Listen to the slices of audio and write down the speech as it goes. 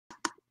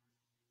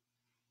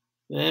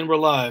And we're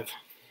live.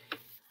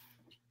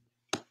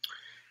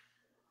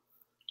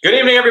 Good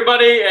evening,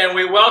 everybody, and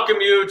we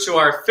welcome you to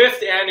our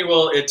 5th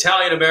annual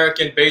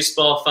Italian-American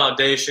Baseball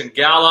Foundation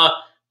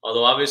Gala,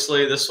 although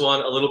obviously this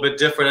one a little bit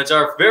different. It's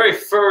our very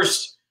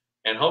first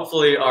and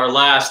hopefully our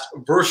last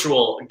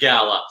virtual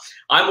gala.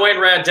 I'm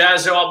Wayne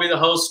Randazzo. I'll be the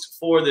host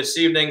for this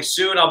evening.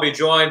 Soon I'll be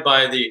joined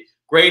by the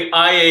great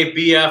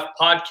IABF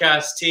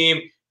podcast team.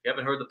 If you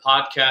haven't heard the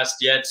podcast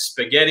yet,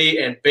 Spaghetti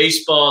and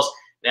Baseballs,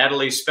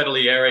 Natalie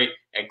Spedalieri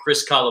and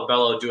Chris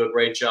Colabello do a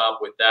great job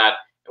with that,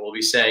 and we'll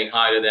be saying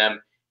hi to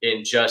them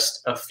in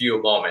just a few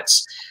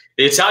moments.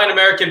 The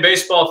Italian-American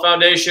Baseball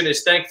Foundation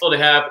is thankful to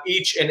have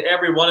each and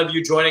every one of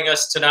you joining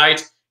us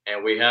tonight,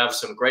 and we have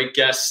some great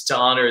guests to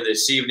honor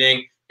this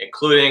evening,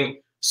 including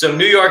some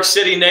New York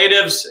City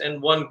natives and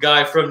one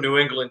guy from New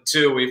England,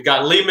 too. We've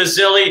got Lee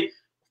Mazzilli,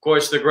 of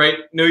course, the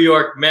great New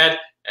York Met,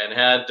 and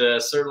had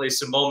certainly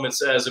some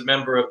moments as a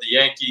member of the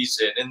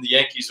Yankees and in the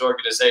Yankees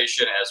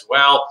organization as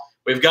well.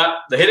 We've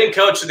got the hitting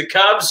coach of the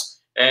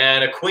Cubs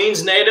and a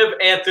Queens native,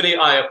 Anthony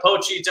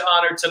Iapoce, to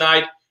honor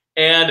tonight,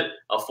 and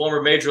a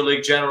former Major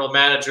League general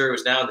manager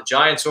who's now in the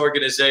Giants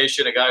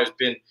organization, a guy who's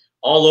been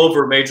all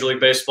over Major League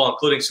Baseball,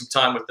 including some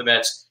time with the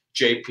Mets,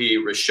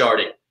 J.P.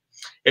 Ricciardi.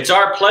 It's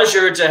our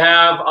pleasure to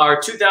have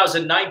our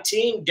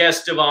 2019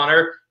 guest of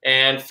honor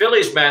and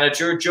Phillies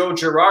manager, Joe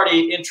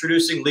Girardi,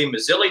 introducing Lee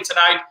Mazzilli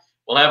tonight.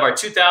 We'll have our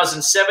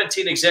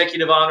 2017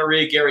 executive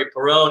honoree, Gary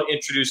Perrone,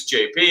 introduce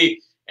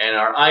J.P., and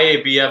our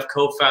IABF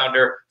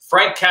co-founder,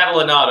 Frank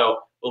Catalanato,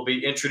 will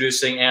be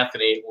introducing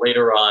Anthony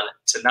later on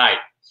tonight.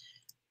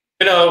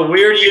 You know,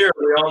 weird year.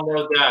 We all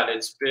know that.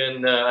 It's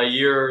been a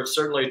year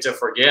certainly to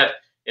forget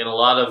in a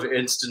lot of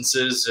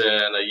instances,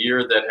 and a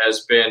year that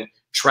has been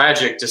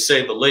tragic to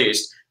say the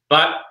least.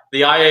 But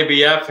the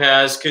IABF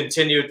has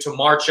continued to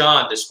march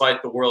on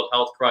despite the world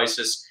health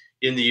crisis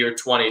in the year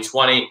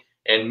 2020.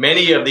 And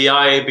many of the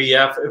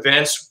IABF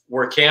events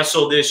were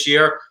canceled this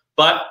year,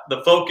 but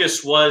the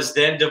focus was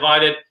then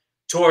divided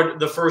toward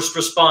the first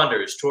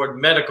responders, toward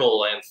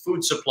medical and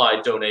food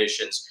supply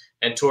donations,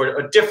 and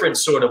toward a different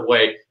sort of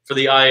way for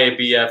the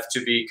IABF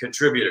to be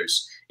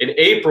contributors. In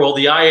April,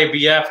 the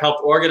IABF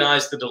helped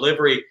organize the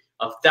delivery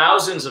of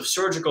thousands of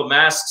surgical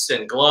masks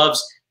and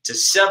gloves to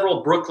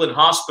several Brooklyn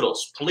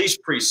hospitals, police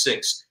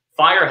precincts,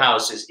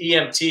 firehouses,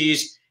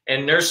 EMTs,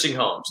 and nursing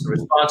homes. The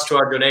response to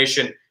our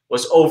donation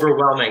was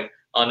overwhelming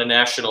on a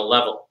national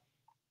level.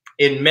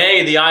 In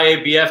May, the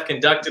IABF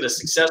conducted a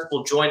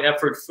successful joint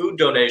effort food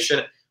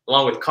donation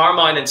along with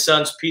Carmine and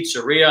Sons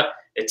Pizzeria,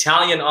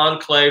 Italian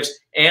Enclaves,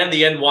 and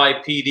the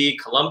NYPD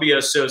Columbia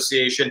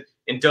Association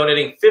in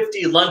donating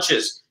 50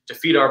 lunches to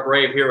feed our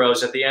brave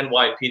heroes at the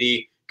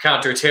NYPD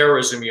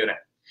Counterterrorism Unit.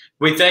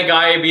 We thank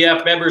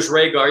IABF members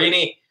Ray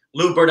Garini,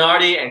 Lou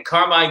Bernardi, and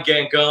Carmine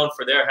Gangone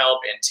for their help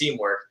and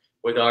teamwork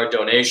with our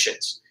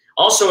donations.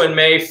 Also in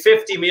May,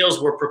 50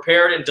 meals were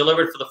prepared and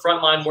delivered for the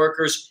frontline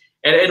workers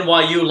at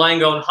NYU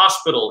Langone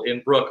Hospital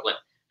in Brooklyn.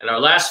 And our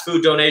last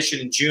food donation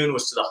in June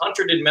was to the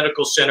Hunterdon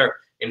Medical Center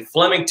in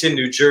Flemington,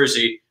 New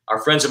Jersey.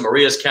 Our friends at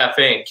Maria's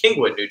Cafe in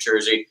Kingwood, New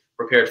Jersey,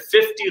 prepared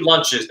 50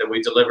 lunches that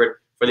we delivered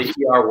for the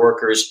ER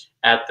workers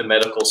at the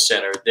medical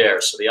center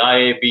there. So the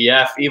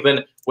IABF,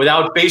 even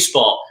without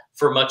baseball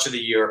for much of the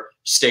year,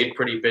 stayed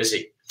pretty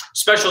busy.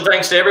 Special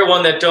thanks to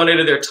everyone that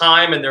donated their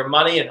time and their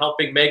money in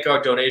helping make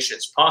our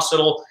donations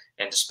possible.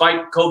 And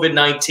despite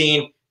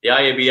COVID-19, the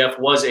IABF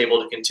was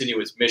able to continue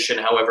its mission,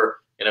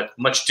 however, in a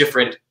much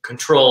different,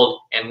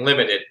 controlled, and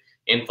limited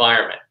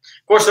environment.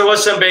 Of course, there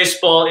was some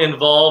baseball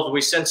involved.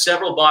 We sent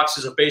several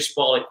boxes of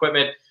baseball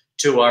equipment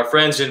to our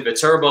friends in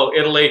Viterbo,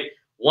 Italy.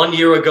 1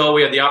 year ago,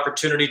 we had the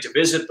opportunity to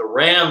visit the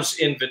Rams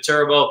in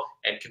Viterbo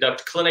and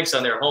conduct clinics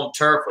on their home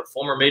turf with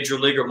former Major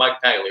Leaguer Mike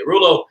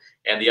Pagliarulo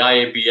and the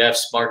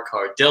IABF's Mark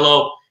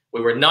Cardillo. We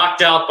were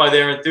knocked out by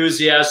their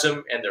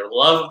enthusiasm and their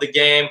love of the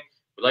game.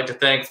 We'd like to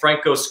thank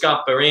Franco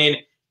Scamperin,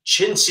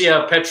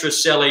 Cinzia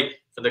Petroselli,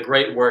 for the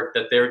great work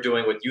that they're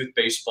doing with youth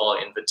baseball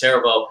in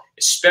Viterbo,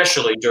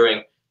 especially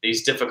during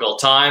these difficult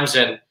times.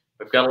 And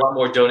we've got a lot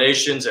more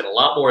donations and a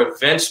lot more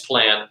events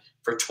planned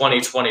for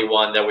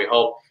 2021 that we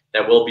hope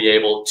that we'll be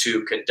able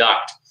to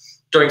conduct.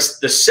 During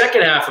the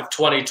second half of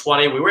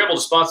 2020, we were able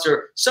to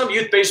sponsor some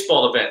youth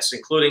baseball events,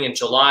 including in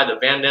July, the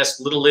Van Ness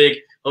Little League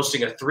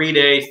hosting a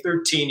 3-day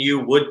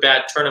 13U wood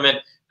bat tournament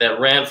that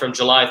ran from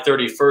July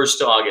 31st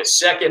to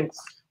August 2nd.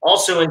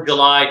 Also in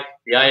July,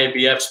 the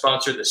IABF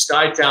sponsored the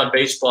Stuytown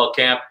Baseball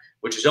Camp,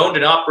 which is owned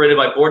and operated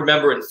by board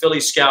member and Philly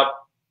scout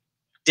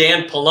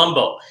Dan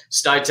Palumbo.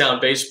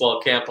 Stuytown Baseball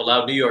Camp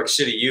allowed New York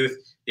City youth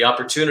the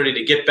opportunity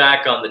to get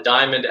back on the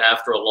diamond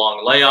after a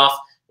long layoff.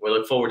 We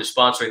look forward to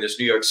sponsoring this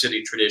New York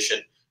City tradition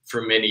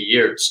for many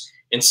years.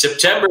 In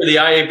September, the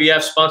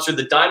IABF sponsored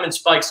the Diamond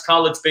Spikes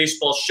College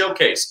Baseball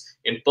Showcase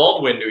in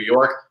Baldwin, New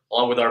York,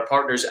 along with our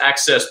partners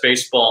Access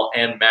Baseball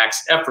and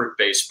Max Effort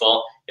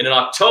Baseball. And in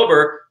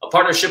October, a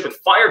partnership with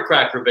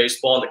Firecracker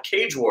Baseball and the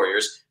Cage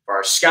Warriors for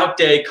our Scout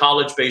Day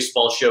College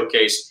Baseball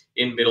Showcase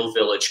in Middle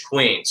Village,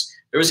 Queens.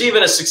 There was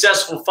even a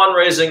successful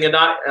fundraising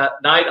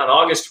night on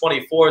August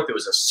 24th. There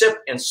was a sip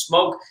and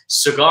smoke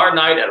cigar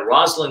night at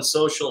Roslyn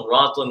Social in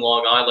Roslyn,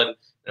 Long Island.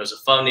 It was a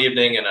fun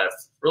evening and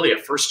really a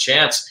first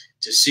chance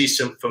to see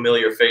some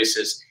familiar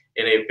faces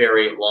in a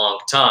very long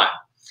time.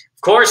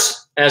 Of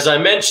course, as I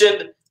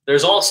mentioned,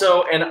 there's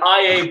also an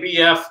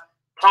IABF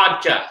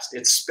podcast.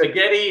 It's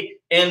Spaghetti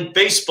and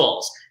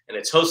Baseballs, and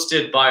it's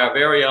hosted by our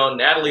very own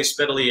Natalie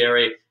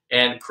Spedalieri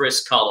and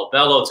Chris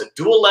Colabello. It's a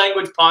dual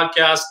language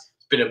podcast.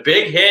 It's been a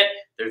big hit.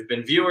 There have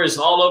been viewers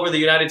all over the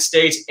United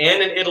States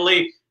and in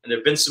Italy, and there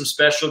have been some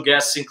special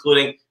guests,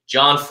 including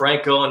John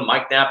Franco and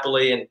Mike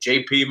Napoli and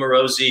JP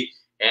Morosi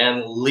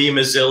and Lee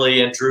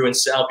Mazzilli and Drew and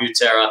Sal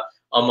Butera,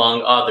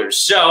 among others.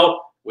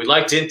 So we'd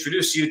like to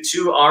introduce you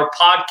to our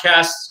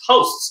podcast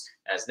hosts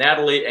as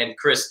Natalie and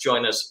Chris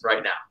join us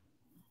right now.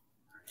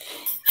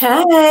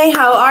 Hey,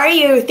 how are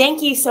you?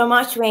 Thank you so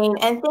much, Wayne.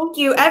 And thank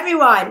you,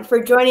 everyone,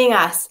 for joining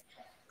us.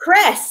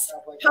 Chris,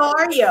 how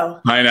are you?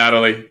 Hi,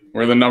 Natalie.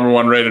 We're the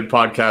 #1 rated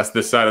podcast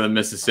this side of the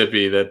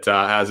Mississippi that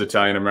has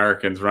Italian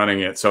Americans running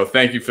it. So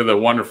thank you for the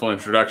wonderful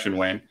introduction,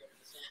 Wayne.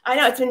 I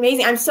know, it's been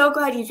amazing. I'm so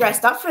glad you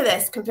dressed up for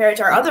this compared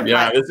to our other podcasts.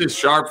 Yeah, this is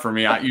sharp for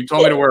me. You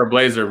told me to wear a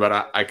blazer,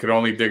 but I could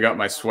only dig up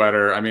my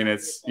sweater. I mean,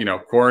 it's,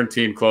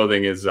 quarantine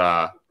clothing is,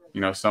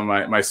 some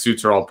of my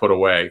suits are all put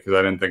away because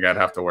I didn't think I'd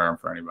have to wear them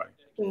for anybody.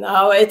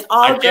 No, it's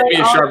all good. I can't be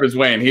as sharp as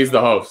Wayne. He's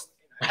the host.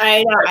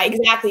 I know,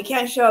 exactly.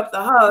 Can't show up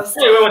the host.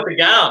 Hey, we went with the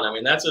gown. I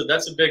mean, that's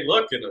a big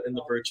look in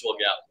the virtual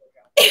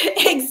gown.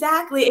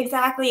 Exactly.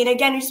 And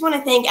again, we just want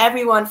to thank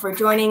everyone for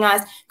joining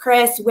us.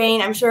 Chris,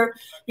 Wayne, I'm sure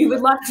we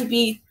would love to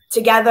be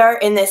together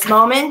in this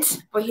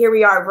moment, but here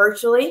we are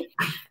virtually.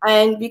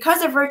 And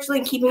because of virtually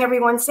and keeping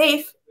everyone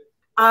safe,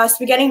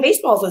 Spaghetti and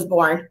Baseballs was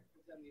born.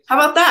 How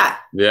about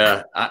that?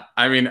 Yeah,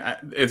 I mean,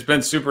 it's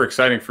been super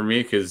exciting for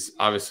me because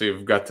obviously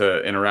we've got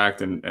to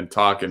interact and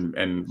talk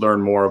and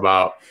learn more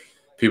about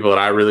people that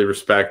I really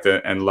respect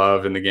and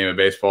love in the game of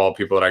baseball,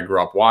 people that I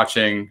grew up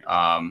watching,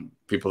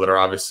 people that are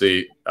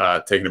obviously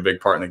taking a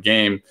big part in the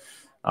game,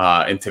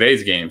 in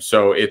today's game.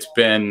 So it's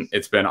been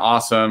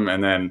awesome.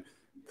 And then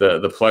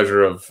the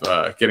pleasure of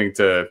getting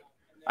to,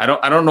 I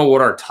don't know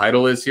what our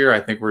title is here.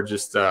 I think we're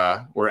just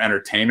we're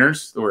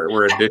entertainers.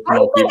 We're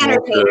additional people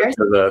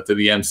to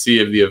the MC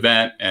of the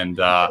event, and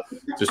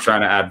just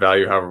trying to add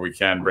value however we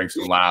can, bring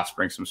some laughs,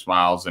 bring some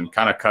smiles, and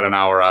kind of cut an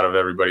hour out of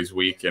everybody's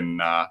week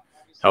and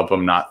help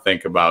them not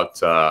think about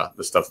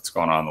the stuff that's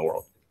going on in the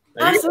world.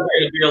 Are you going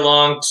to be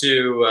along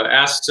to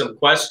ask some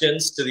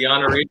questions to the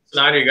honorees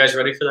tonight? Are you guys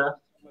ready for that?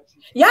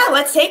 Yeah,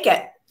 let's take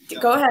it.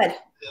 Go ahead.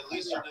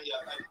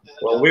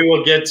 Well, we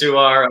will get to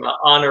our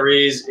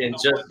honorees in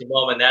just a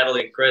moment.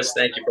 Natalie and Chris,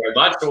 thank you very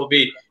much. And we'll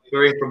be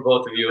hearing from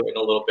both of you in a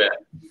little bit.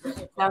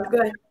 Sounds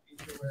good.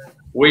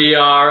 We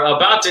are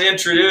about to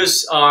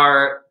introduce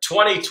our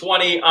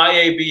 2020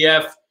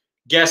 IABF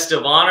Guest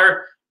of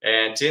Honor.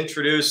 And to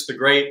introduce the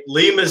great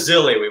Lee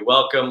Mazzilli, we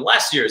welcome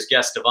last year's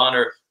Guest of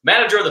Honor,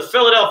 manager of the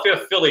Philadelphia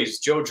Phillies,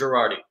 Joe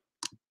Girardi.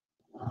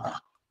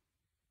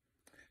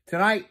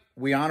 Tonight,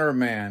 we honor a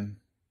man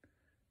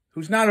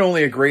who's not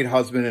only a great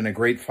husband and a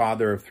great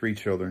father of 3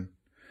 children,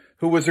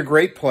 who was a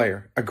great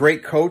player, a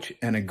great coach,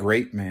 and a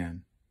great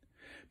man.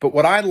 But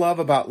what I love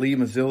about Lee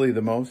Mazzilli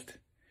the most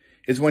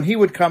is when he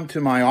would come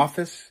to my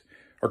office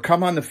or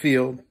come on the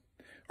field,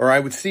 or I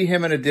would see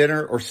him at a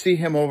dinner or see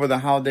him over the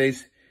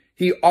holidays,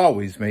 he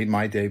always made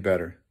my day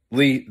better.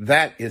 Lee,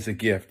 that is a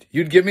gift.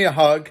 You'd give me a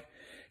hug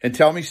and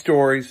tell me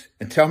stories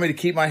and tell me to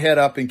keep my head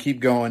up and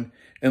keep going.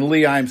 And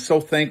Lee, I am so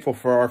thankful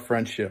for our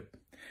friendship.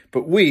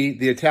 But we,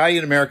 the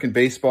Italian American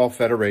Baseball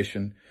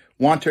Federation,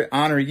 want to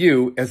honor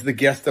you as the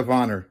guest of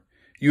honor.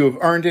 You have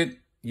earned it,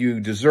 you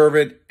deserve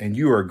it, and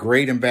you are a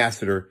great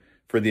ambassador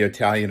for the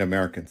Italian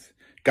Americans.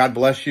 God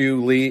bless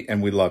you, Lee,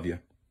 and we love you.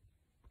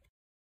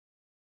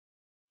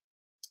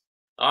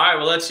 All right,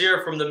 well, let's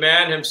hear from the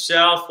man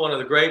himself, one of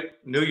the great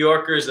New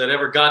Yorkers that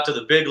ever got to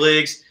the big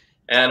leagues.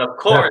 And, of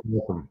course,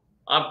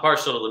 I'm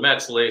partial to the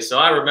Mets, Lee, so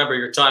I remember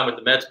your time with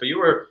the Mets, but you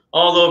were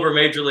all over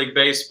Major League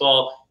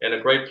Baseball and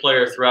a great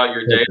player throughout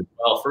your day as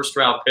well.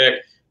 First-round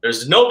pick.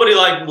 There's nobody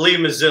like Lee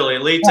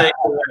Mazzilli. Lee, take it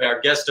away, our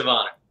guest of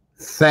honor.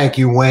 Thank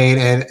you, Wayne.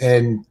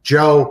 And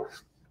Joe,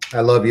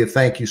 I love you.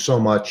 Thank you so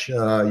much.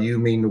 You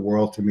mean the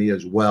world to me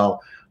as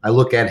well. I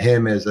look at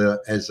him as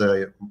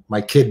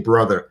my kid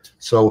brother.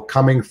 So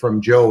coming from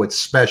Joe, it's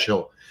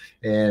special.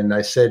 And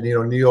I said,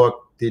 New York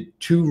did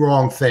 2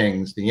 wrong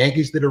things. The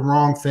Yankees did a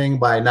wrong thing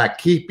by not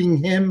keeping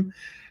him,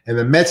 and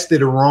the Mets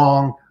did a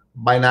wrong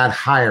by not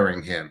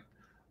hiring him.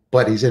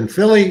 But he's in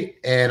Philly,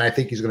 and I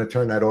think he's going to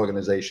turn that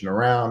organization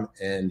around,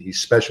 and he's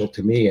special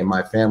to me and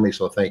my family.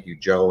 So thank you,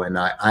 Joe. And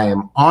I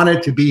am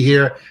honored to be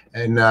here.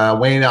 And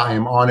Wayne, I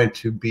am honored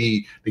to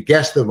be the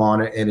guest of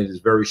honor, and it is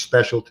very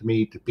special to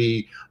me to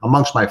be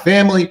amongst my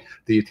family,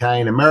 the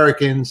Italian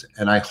Americans,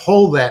 and I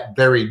hold that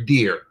very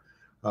dear.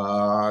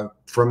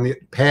 From the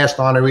past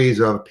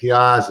honorees of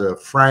Piazza,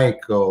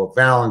 Franco,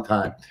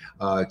 Valentine,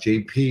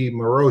 JP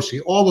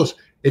Morosi, all those.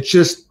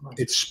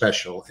 It's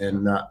special.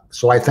 And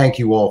so I thank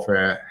you all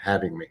for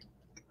having me.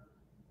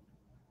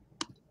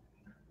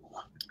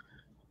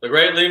 the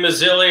great Lee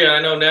Mazzilli.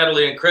 I know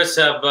Natalie and Chris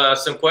have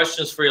some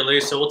questions for you, Lee,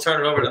 so we'll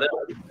turn it over to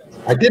them.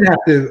 I did have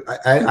to.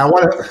 I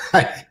want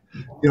to.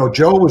 You know,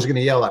 Joe was going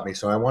to yell at me,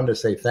 so I wanted to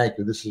say thank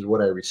you. This is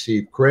what I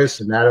received. Chris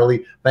and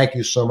Natalie, thank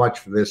you so much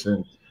for this.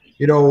 And,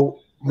 you know,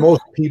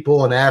 most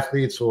people and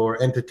athletes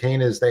or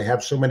entertainers, they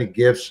have so many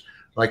gifts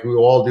like we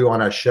all do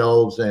on our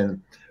shelves.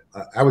 And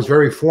I was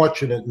very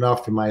fortunate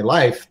enough in my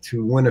life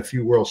to win a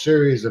few World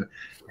Series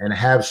and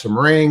have some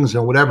rings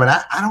and whatever. And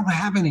I don't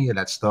have any of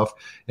that stuff.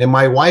 And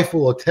my wife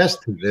will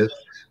attest to this,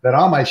 that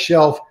on my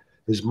shelf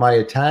is my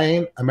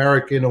Italian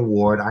American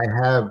Award. I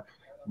have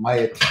my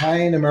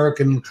Italian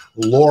American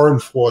Law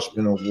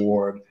Enforcement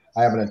Award.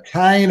 I have an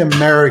Italian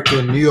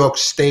American New York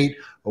State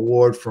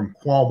Award from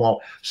Cuomo.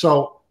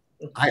 So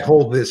I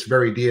hold this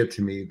very dear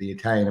to me, the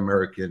Italian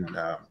American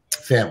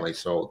family.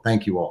 So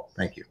thank you all.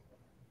 Thank you.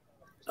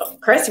 Oh,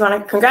 Chris, you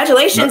want to?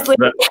 Congratulations.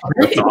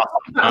 That's awesome.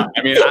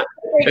 I mean,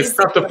 it's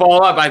tough to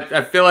follow up.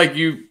 I feel like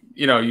you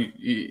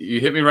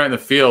hit me right in the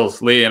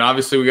feels, Lee. And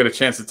obviously, we got a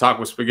chance to talk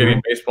with Spaghetti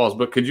and Baseballs.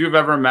 But could you have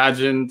ever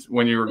imagined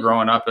when you were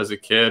growing up as a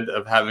kid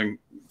of having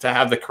to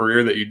have the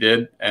career that you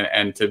did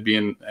and to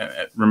be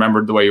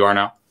remembered the way you are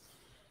now?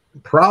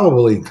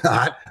 Probably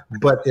not,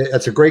 but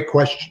it's a great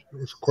question.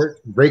 It's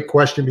a great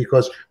question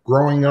because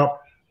growing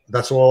up,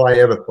 that's all I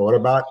ever thought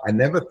about. I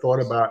never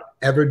thought about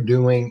ever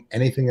doing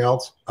anything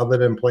else other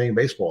than playing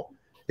baseball.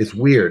 It's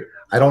weird.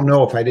 I don't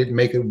know if I didn't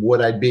make it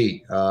what I'd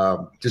be.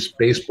 Just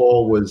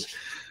baseball was,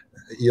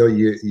 you know,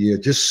 you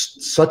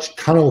just such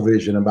tunnel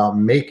vision about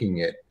making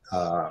it.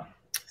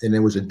 And it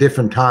was a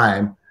different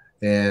time.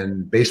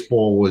 And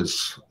baseball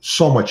was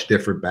so much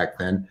different back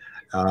then.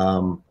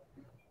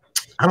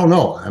 I don't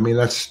know. I mean,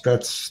 that's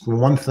the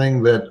one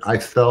thing that I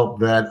felt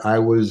that I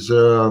was,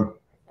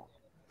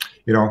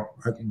 you know,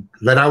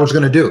 that I was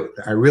going to do.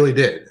 I really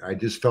did. I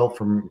just felt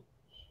from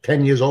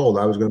 10 years old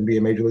I was going to be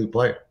a major league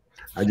player.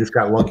 I just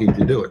got lucky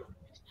to do it.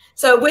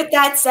 So with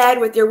that said,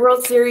 with your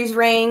World Series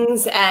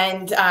rings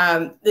and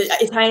the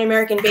Italian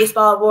American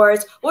Baseball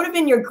Awards, what have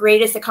been your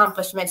greatest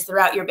accomplishments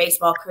throughout your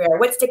baseball career?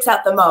 What sticks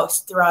out the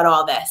most throughout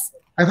all this?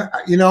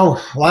 You know,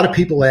 a lot of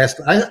people ask,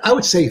 I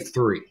would say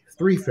three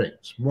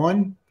things.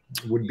 One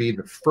would be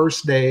the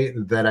first day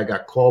that I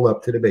got called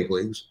up to the big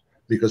leagues,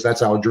 because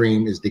that's our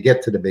dream, is to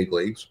get to the big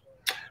leagues.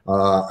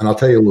 And I'll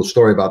tell you a little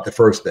story about the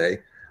first day.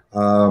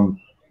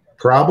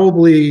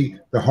 Probably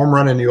the home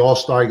run in the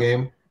All-Star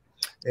game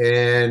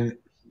and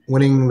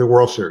winning the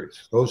World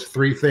Series. Those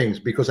three things,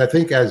 because I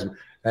think as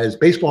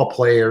baseball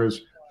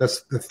players,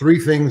 that's the three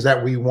things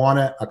that we want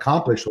to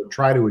accomplish or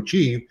try to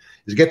achieve,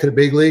 is get to the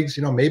big leagues,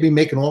 you know, maybe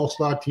make an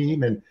all-star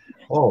team, and,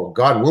 oh,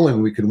 God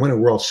willing, we can win a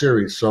World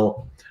Series.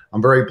 So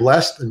I'm very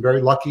blessed and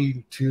very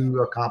lucky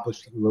to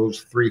accomplish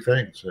those three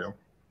things. You know?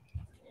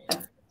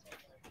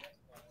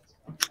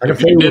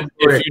 If you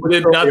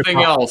did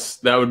nothing else,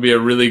 that would be a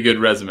really good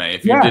resume.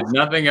 If you did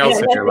nothing else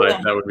in your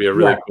life, that would be a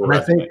really cool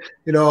resume. I think,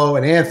 you know,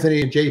 and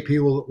Anthony and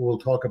JP will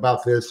talk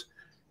about this.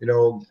 You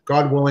know,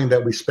 God willing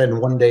that we spend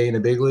one day in the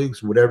big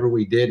leagues, whatever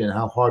we did and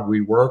how hard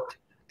we worked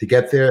to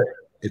get there,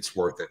 it's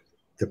worth it.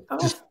 To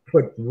just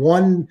put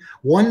one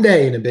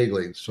day in the big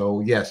leagues.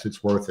 So yes,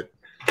 it's worth it.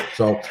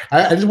 So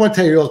I just want to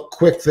tell you a real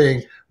quick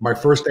thing. My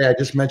first day, I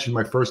just mentioned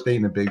my first day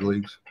in the big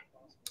leagues.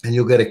 And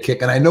you'll get a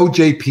kick. And I know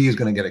JP is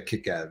going to get a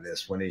kick out of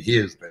this when he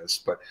hears this.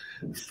 But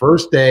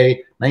first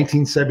day,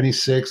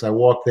 1976, I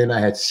walked in. I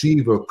had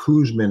Seaver,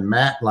 Kuzman,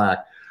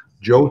 Matlack,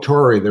 Joe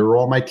Torre. They were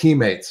all my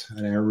teammates.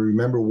 And I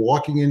remember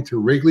walking into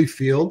Wrigley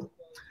Field,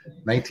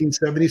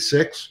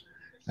 1976,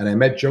 and I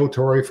met Joe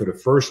Torre for the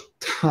first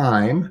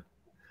time.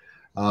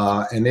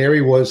 And there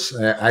he was.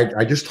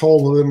 I just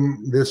told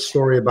him this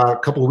story about a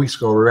couple of weeks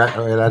ago. We were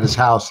at his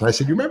house. And I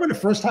said, "You remember the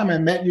first time I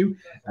met you?"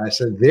 And I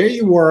said, "There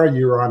you were.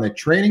 You were on a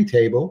training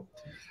table.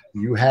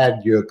 You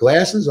had your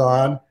glasses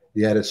on.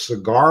 You had a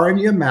cigar in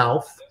your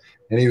mouth.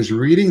 And he was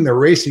reading the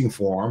racing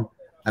form."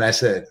 And I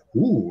said,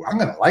 "Ooh, I'm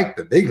going to like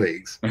the big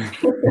leagues."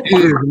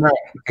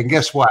 And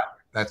guess what?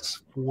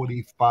 That's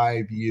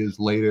 45 years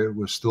later.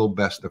 We're still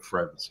best of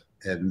friends.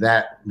 And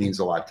that means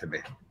a lot to me.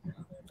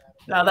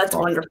 No, that's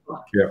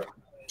wonderful. Yeah.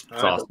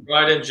 Awesome.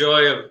 Pride and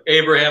joy of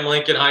Abraham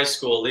Lincoln High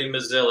School, Lee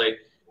Mazzilli.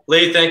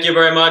 Lee, thank you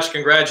very much.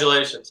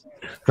 Congratulations.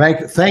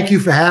 Thank you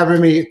for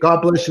having me.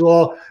 God bless you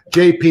all.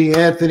 JP,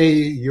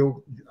 Anthony,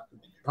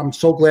 I'm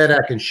so glad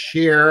I can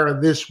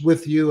share this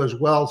with you as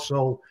well.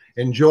 So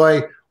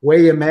enjoy, wear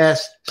your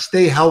mask,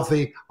 stay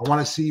healthy. I want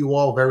to see you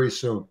all very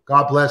soon.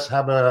 God bless.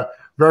 Have a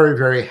very,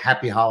 very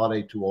happy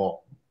holiday to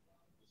all.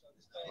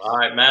 All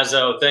right,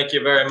 Mazzo, thank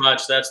you very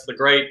much. That's the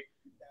great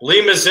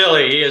Lee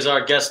Mazzilli. He is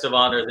our guest of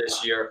honor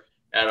this year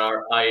at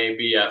our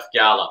IABF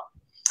Gala.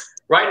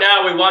 Right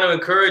now, we want to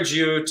encourage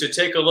you to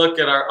take a look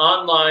at our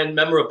online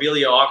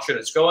memorabilia auction.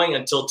 It's going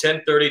until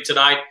 10:30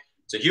 tonight.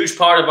 It's a huge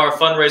part of our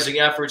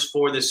fundraising efforts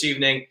for this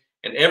evening,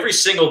 and every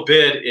single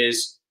bid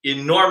is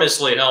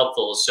enormously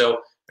helpful.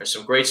 So there's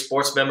some great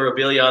sports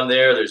memorabilia on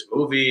there. There's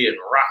movie and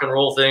rock and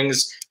roll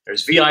things.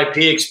 There's VIP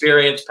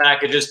experience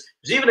packages.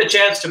 There's even a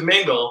chance to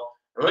mingle.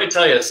 Let me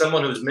tell you, as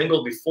someone who's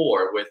mingled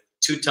before with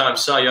two-time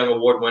Cy Young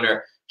Award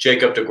winner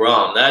Jacob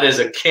deGrom. That is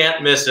a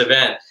can't-miss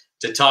event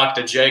to talk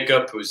to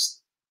Jacob,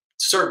 who's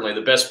certainly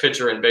the best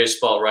pitcher in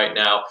baseball right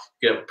now.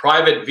 You have a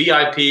private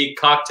VIP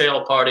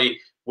cocktail party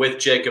with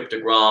Jacob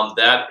deGrom.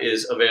 That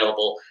is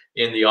available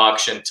in the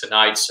auction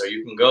tonight. So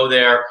you can go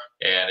there,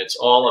 and it's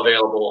all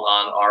available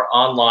on our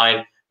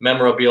online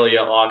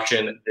memorabilia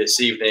auction this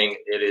evening.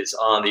 It is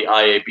on the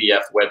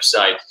IABF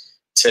website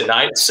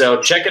tonight.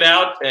 So check it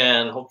out,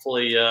 and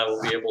hopefully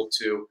we'll be able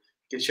to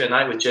get you a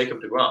night with Jacob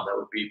deGrom. That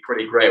would be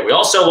pretty great. We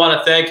also want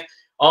to thank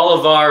all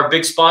of our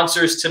big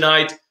sponsors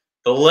tonight,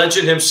 the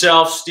legend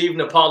himself, Steve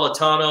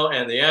Napolitano,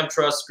 and the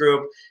AmTrust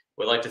Group.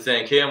 We'd like to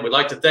thank him. We'd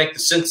like to thank the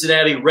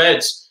Cincinnati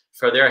Reds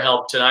for their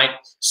help tonight.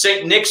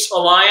 St. Nick's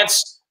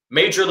Alliance,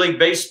 Major League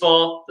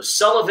Baseball, the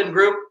Sullivan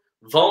Group,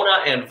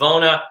 Vona and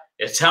Vona,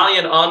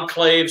 Italian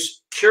Enclaves,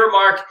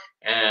 Curemark,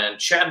 and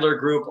Chandler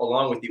Group,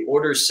 along with the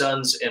Order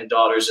Sons and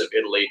Daughters of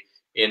Italy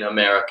in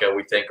America.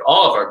 We thank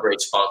all of our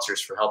great sponsors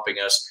for helping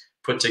us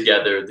put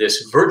together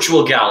this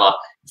virtual gala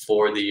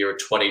for the year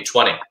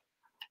 2020.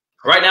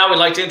 Right now, we'd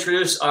like to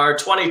introduce our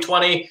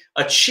 2020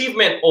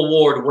 Achievement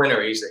Award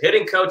winner. He's the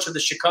hitting coach of the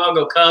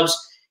Chicago Cubs.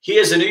 He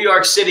is a New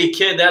York City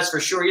kid, that's for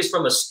sure. He's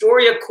from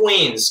Astoria,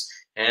 Queens.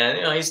 And,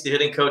 he's the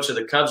hitting coach of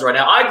the Cubs right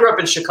now. I grew up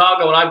in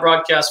Chicago and I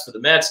broadcast for the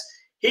Mets.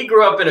 He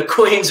grew up in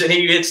Queens and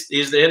he's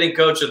the hitting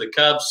coach of the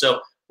Cubs. So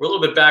we're a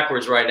little bit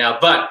backwards right now.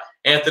 But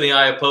Anthony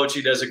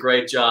Iapoce does a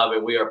great job,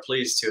 and we are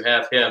pleased to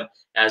have him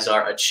as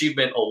our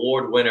Achievement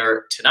Award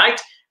winner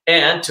tonight.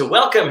 And to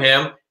welcome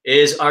him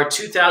is our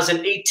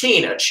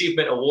 2018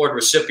 Achievement Award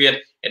recipient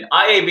and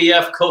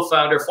IABF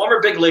co-founder, former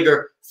big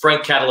leaguer,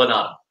 Frank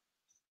Catalanato.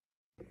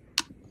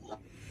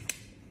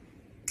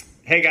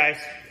 Hey, guys.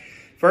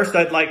 First,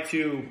 I'd like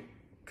to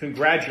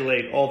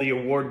congratulate all the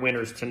award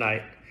winners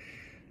tonight.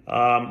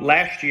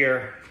 Last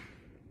year,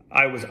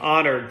 I was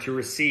honored to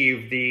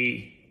receive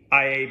the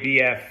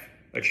IABF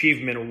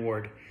Achievement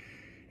Award.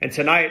 And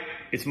tonight,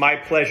 it's my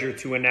pleasure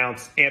to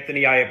announce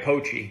Anthony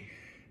Iapoce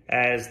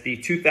as the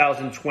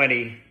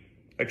 2020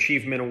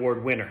 Achievement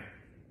Award winner.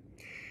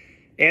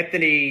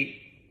 Anthony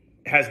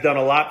has done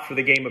a lot for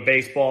the game of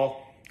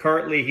baseball.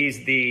 Currently,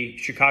 he's the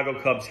Chicago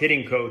Cubs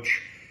hitting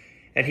coach,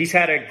 and he's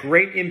had a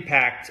great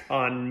impact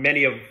on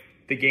many of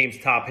the game's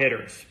top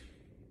hitters.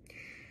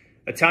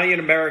 Italian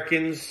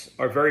Americans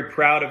are very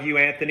proud of you,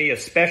 Anthony,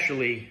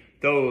 especially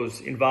those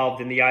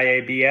involved in the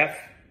IABF.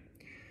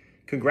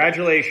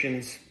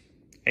 Congratulations,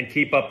 and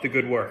keep up the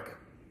good work.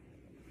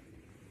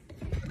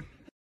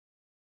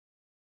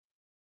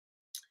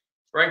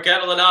 Frank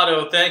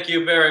Catalanato, thank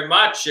you very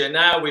much. And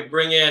now we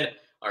bring in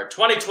our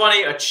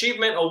 2020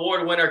 Achievement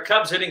Award winner,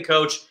 Cubs hitting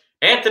coach,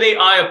 Anthony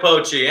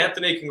Iapoce.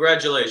 Anthony,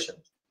 congratulations.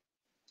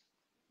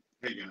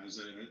 Hey, guys.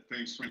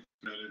 Thanks for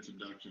that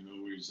introduction.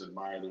 Always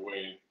admire the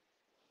way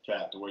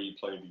you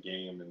play the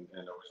game and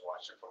always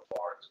watch it from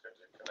far. It's good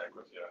to connect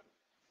with you.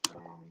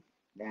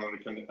 Want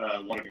to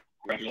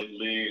congratulate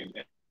Lee and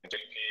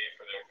JP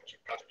for their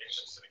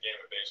contributions to the game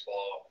of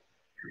baseball.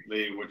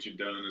 Lee, what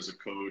you've done as a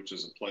coach,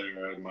 as a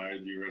player, I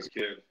admired you as a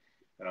kid,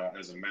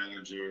 as a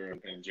manager,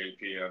 and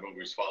JP, I've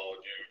always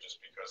followed you just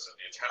because of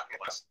the Italian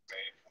last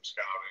name, from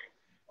scouting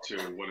to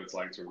what it's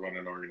like to run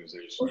an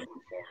organization and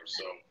perform.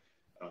 So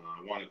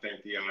I want to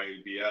thank the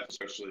IABF,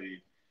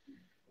 especially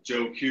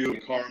Joe Q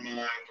and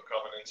Carmine, for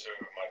coming into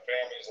my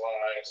family's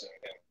lives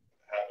and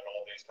having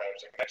all these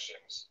types of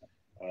connections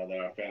that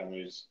our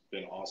family's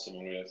been awesome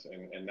with,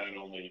 and not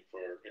only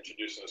for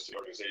introducing us to the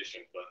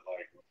organization, but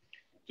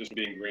just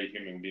being great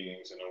human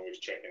beings and always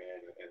checking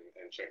in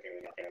and checking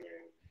in our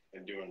family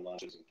and doing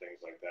lunches and things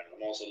like that.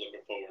 I'm also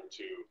looking forward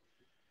to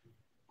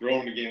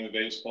growing the game of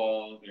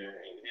baseball in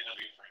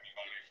Italy for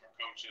anybody, for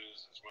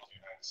coaches, as well as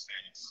the United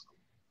States.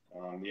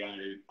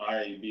 The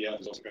IABF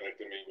has also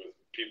connected me with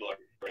people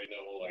I already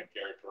know, like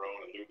Gary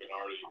Perone and Lou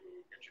Bernardi, who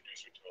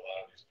introduced me to a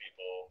lot of these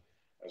people,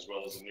 as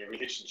well as the new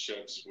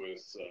relationships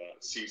with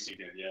Cece,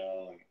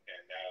 Danielle,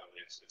 and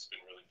Natalie. It's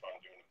been really fun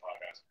doing the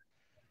podcast.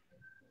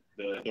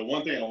 The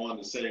one thing I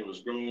wanted to say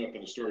was, growing up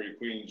in Astoria,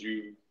 Queens,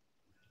 you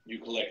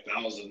collect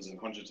thousands and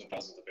hundreds of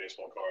thousands of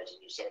baseball cards, and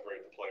you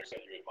separate the players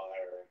that you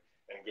admire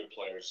and good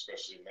players,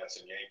 especially Mets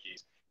and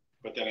Yankees.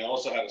 But then I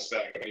also had a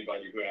stack of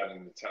anybody who had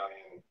an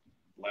Italian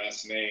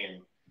last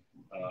name,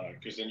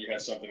 because then you had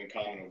something in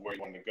common of where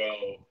you wanted to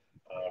go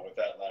with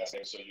that last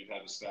name. So you'd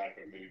have a stack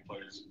of maybe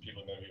players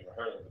people never even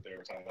heard of, but they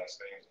were Italian last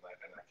names, and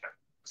I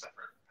kept a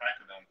separate pack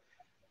of them.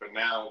 But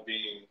now,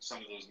 being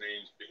some of those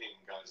names being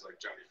guys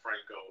like Johnny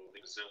Franco, Lee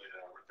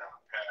Zillia, Rodon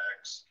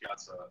Pax,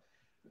 Piazza,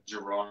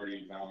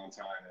 Girardi,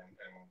 Valentine,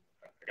 and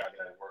a guy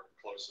that I worked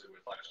closely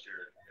with last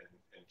year,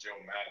 and Joe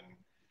Madden,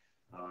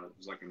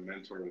 was like a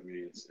mentor to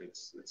me. It's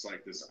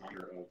like this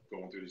honor of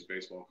going through these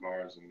baseball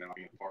cards and now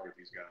being a part of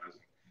these guys,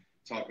 and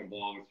talking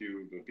ball with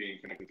you, but being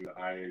connected to the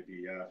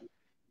IABF.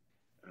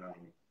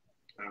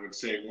 I would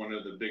say one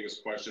of the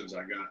biggest questions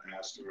I got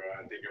asked,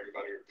 I think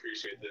everybody would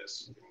appreciate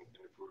this, and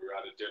if we were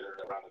at a dinner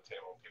around the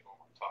table, people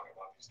were talking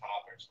about these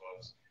topics,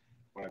 was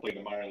when I played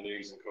the minor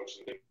leagues and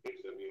coached the big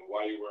leagues,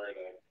 why are you wearing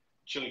a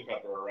chili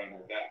pepper around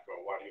your neck,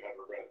 or why do you have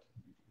a red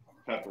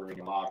pepper in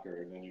your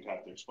locker, and then you'd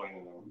have to explain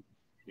to them,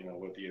 you know,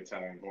 what the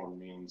Italian horn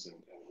means and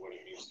what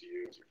it means to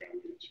you as your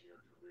family, to your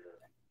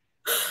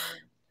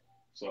career.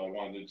 So I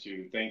wanted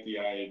to thank the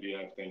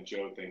IABF, thank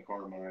Joe, thank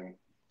Carmine,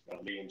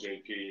 Lee, and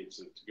JP.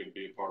 It's good to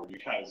be a part of you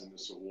guys in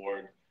this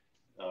award.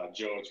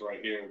 Joe, it's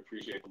right here.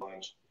 Appreciate the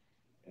lunch.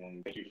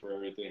 And thank you for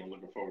everything. I'm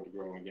looking forward to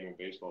growing the game of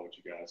baseball with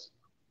you guys.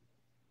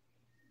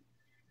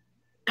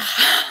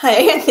 Hi,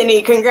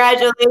 Anthony.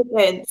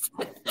 Congratulations.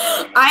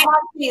 I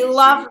actually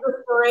love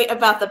the story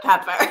about the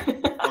pepper.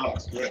 Oh,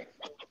 it's great.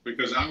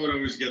 Because I would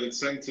always get it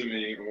sent to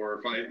me, or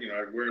if I'd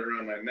wear it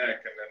around my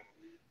neck, and then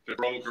if it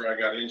broke or I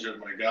got injured,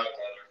 my godmother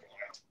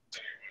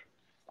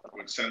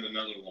would send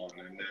another one.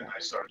 And then I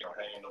started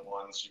hanging the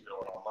ones you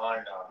go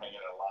online. Now I'm hanging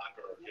in a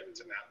locker or give it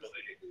to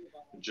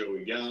Napoli,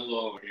 Joey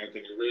Gallo,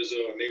 Anthony Rizzo,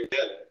 and they would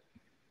get it.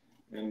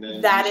 And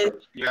then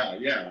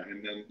yeah.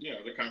 And then,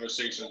 the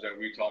conversations that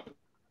we talk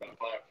about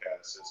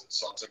podcasts, is it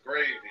salsa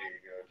gravy? Do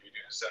you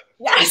do the seven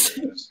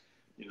flavors?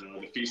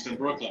 The feast in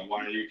Brooklyn,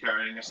 why are you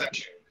carrying a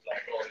section?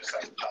 Like all these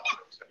types of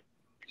topics that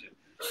you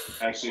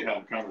can actually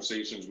have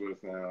conversations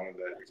with now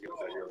that you're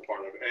a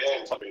part of,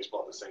 and talk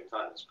baseball at the same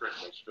time. It's great.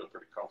 Makes you feel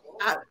pretty comfortable.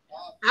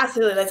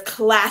 Absolutely. That's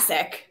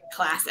classic.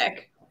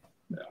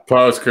 Yeah.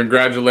 Post,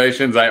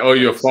 congratulations. I owe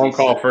you a phone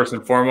call first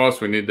and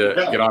foremost. We need to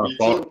get on a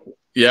phone.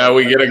 Yeah,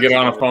 we got to get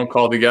on a phone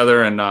call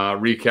together and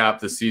recap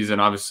the season.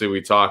 Obviously,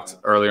 we talked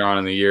earlier on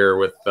in the year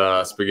with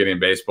Spaghetti and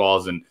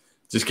Baseballs, and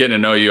just getting to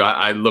know you.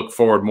 I look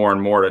forward more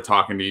and more to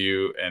talking to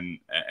you and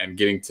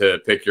getting to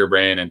pick your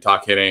brain and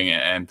talk hitting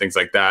and things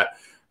like that.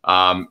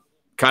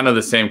 Kind of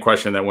the same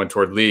question that went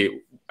toward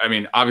Lee. I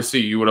mean, obviously,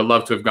 you would have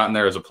loved to have gotten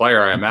there as a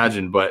player, I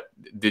imagine, but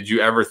did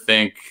you ever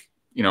think,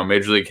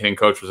 Major League hitting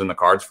coach was in the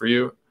cards for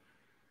you?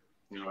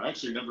 I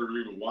actually never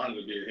even wanted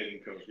to be a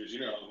hitting coach because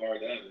how hard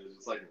that is.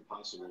 It's like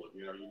impossible.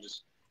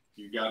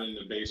 You got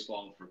into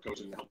baseball for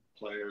coaching to help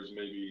players,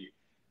 maybe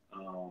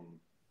to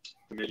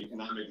maybe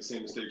not make the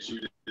same mistakes you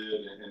did,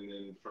 and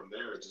then from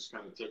there it just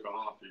kind of took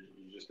off. You're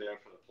just there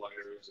for the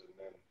players, and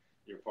then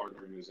you're part of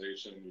the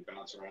organization. You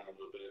bounce around a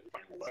little bit,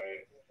 find a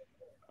way.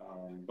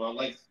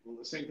 But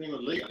the same thing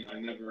with Lee. I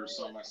never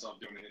saw myself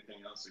doing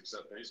anything else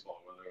except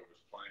baseball, whether it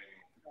was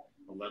playing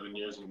 11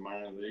 years in the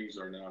minor leagues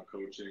or now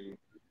coaching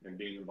and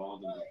being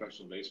involved in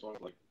professional baseball.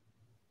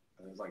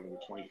 It's like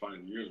over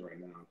 25 years right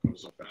now. It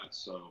goes so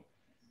fast. So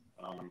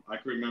I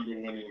can remember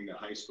winning the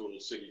high school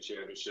city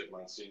championship,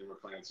 Monsignor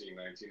McClancy, in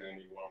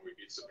 1991. We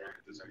beat Savannah.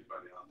 If there's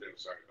anybody out there,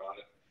 sorry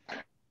about it.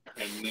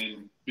 And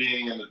then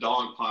being in the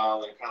dog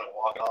pile and kind of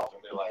walking off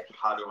and be like,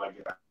 how do I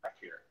get back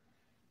here?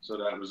 So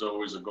that was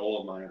always a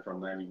goal of mine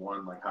from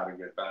 91, how to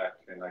get back.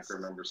 And I can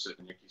remember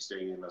sitting in Yankee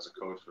Stadium as a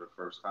coach for the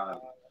first time.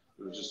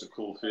 It was just a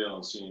cool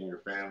feeling seeing your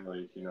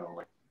family,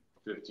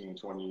 15,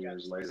 20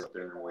 years later up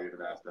there and waving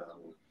at them,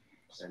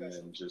 and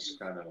then just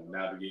kind of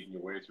navigating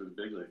your way through the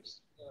big leagues.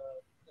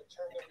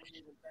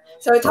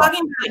 So talking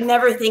about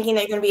never thinking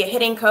that you're going to be a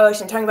hitting coach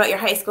and talking about your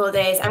high school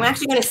days, I'm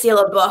actually going to steal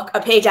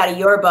a page out of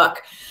your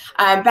book.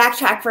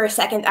 Backtrack for a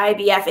second.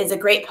 IABF is a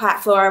great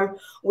platform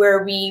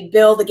where we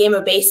build the game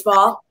of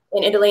baseball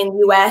in Italy and the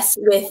U.S.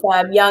 with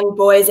young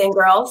boys and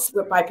girls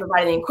by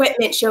providing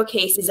equipment,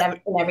 showcases, and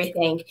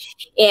everything.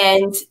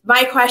 And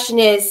my question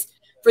is,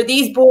 for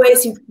these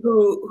boys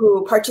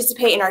who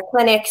participate in our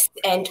clinics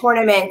and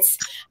tournaments,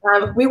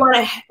 we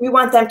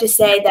want them to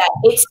say that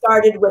it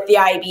started with the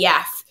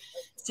IABF.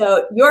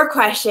 So your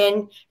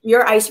question,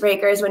 your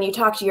icebreakers when you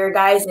talk to your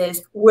guys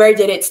is, where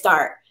did it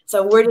start?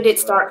 So where did it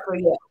start for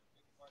you?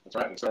 That's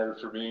right. It started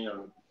for me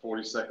on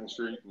 42nd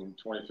Street and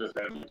 25th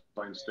Avenue,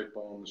 playing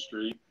stickball in the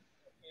street.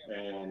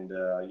 And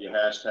you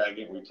hashtag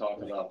it. We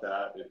talked about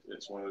that.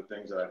 It's one of the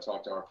things that I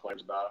talk to our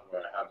players about,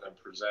 where I have them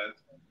present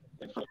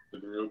in front of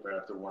the group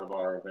after one of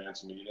our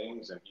advanced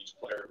meetings, and each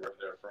player, where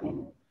they're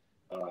from,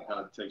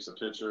 takes a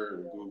picture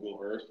and Google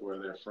Earth where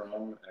they're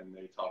from, and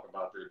they talk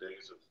about their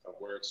days of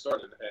where it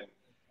started. And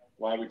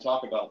why we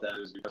talk about that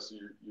is because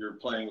you're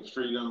playing with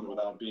freedom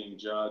without being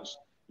judged.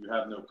 You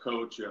have no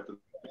coach. You have to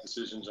make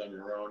decisions on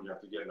your own. You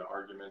have to get into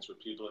arguments with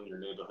people in your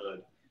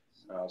neighborhood.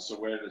 So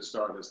where did it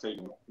start? Has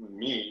taken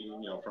me,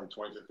 from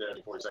 25th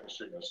Avenue, 42nd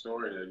Street in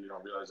Astoria. You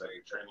don't realize that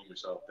you're training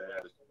yourself day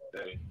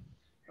after day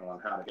on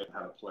how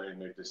to play and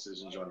make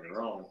decisions on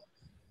your own.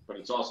 But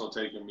it's also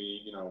taken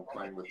me,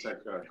 playing with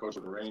coach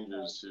of the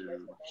Rangers,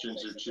 to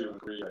Shinzu Chu in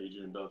Korea,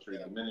 Adrian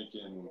Beltre,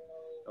 Dominican,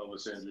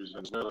 Elvis Andrews,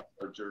 Venezuela,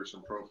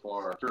 Jerson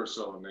Profar,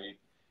 Curacao, and they,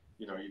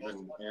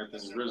 even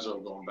Anthony Rizzo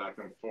going back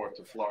and forth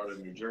to Florida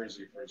and New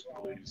Jersey for his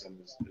police, and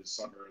his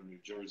summer in New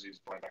Jersey is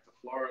going back to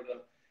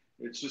Florida.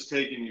 It's just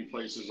taking you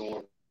places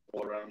all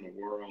around the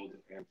world,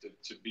 and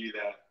to be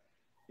that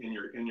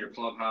in your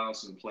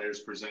clubhouse and players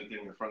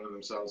presenting in front of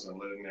themselves and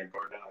letting their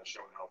guard down and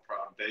showing how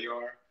proud they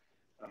are.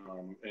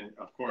 And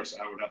of course,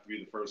 I would have to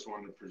be the first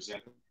one to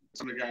present.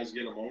 Some of the guys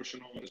get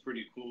emotional, and it's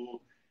pretty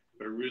cool,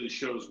 but it really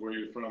shows where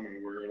you're from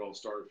and where it all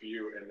started for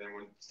you. And then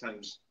when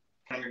times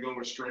kind of go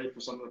astray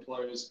for some of the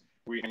players,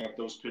 we hang up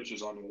those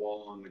pictures on the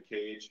wall on the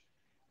cage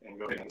and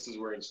go, hey, this is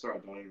where it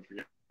started. Don't even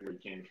forget where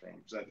it came from.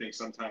 Because I think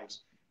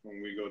sometimes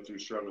when we go through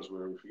struggles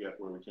where we forget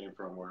where we came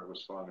from, where it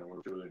was fun, and we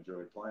really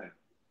enjoy playing.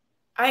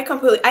 I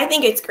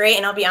think it's great,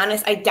 and I'll be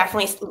honest, I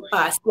definitely steal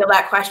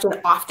that question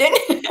often.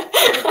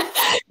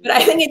 But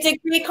I think it's a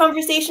great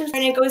conversation,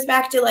 and it goes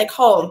back to like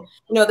home,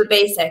 the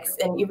basics,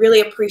 and you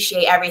really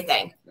appreciate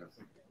everything.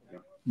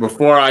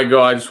 Before I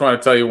go, I just want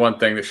to tell you one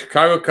thing. The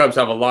Chicago Cubs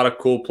have a lot of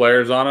cool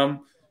players on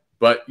them,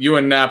 but you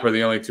and Knapp are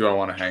the only two I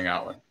want to hang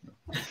out with.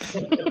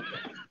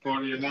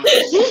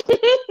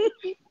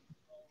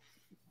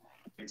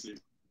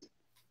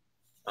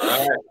 All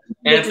right.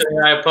 Anthony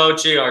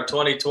Iapoce, our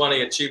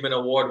 2020 Achievement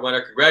Award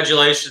winner.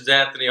 Congratulations,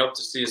 Anthony. Hope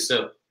to see you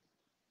soon.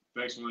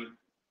 Thanks, Mike.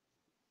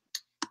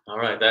 All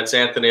right. That's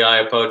Anthony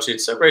Iapoce.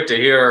 It's so great to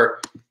hear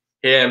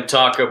him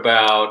talk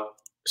about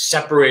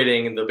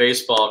separating the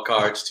baseball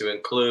cards to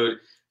include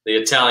the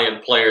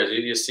Italian players.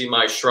 You see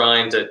my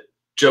shrine to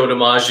Joe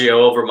DiMaggio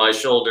over my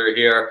shoulder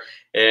here.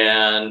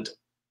 And,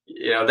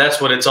 that's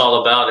what it's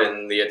all about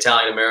in the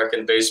Italian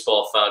American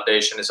Baseball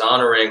Foundation, is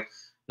honoring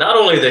not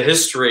only the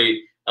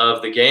history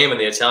of the game and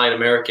the Italian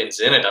Americans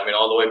in it. I mean,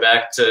 all the way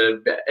back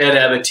to Ed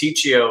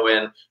Abaticchio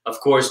and, of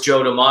course,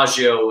 Joe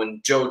DiMaggio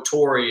and Joe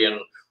Torre and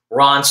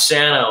Ron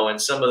Santo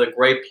and some of the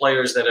great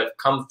players that have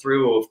come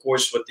through, of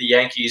course, with the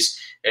Yankees,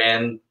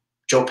 and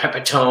Joe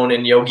Pepitone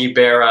and Yogi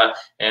Berra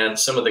and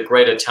some of the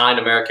great Italian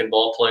American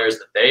ball players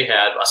that they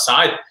had,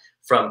 aside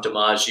from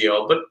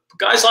DiMaggio. But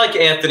guys like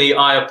Anthony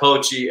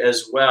Iapoce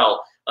as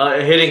well,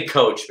 a hitting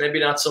coach, maybe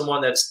not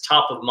someone that's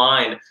top of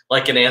mind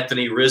like an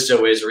Anthony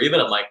Rizzo is, or even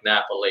a Mike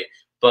Napoli.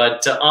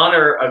 But to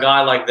honor a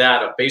guy like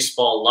that, a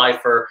baseball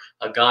lifer,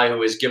 a guy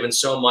who has given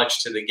so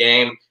much to the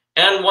game,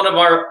 and one of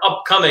our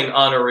upcoming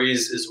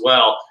honorees as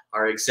well,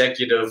 our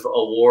executive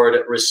award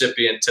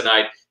recipient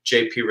tonight,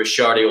 J.P.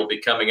 Ricciardi, will be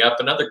coming up.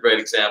 Another great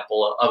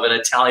example of an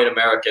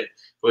Italian-American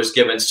who has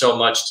given so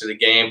much to the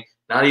game,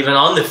 not even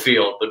on the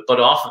field, but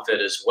off of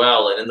it as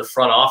well, and in the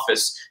front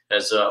office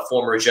as a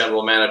former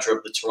general manager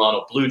of the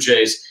Toronto Blue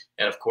Jays,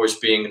 and, of course,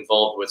 being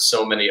involved with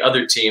so many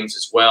other teams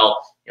as well.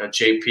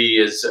 JP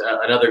is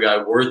another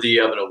guy worthy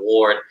of an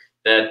award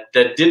that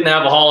didn't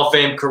have a Hall of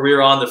Fame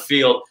career on the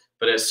field,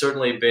 but has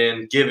certainly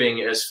been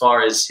giving as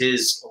far as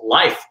his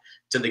life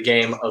to the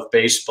game of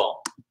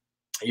baseball.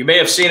 You may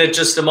have seen it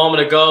just a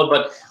moment ago,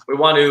 but we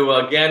want to,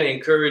 again,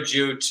 encourage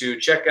you to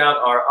check out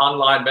our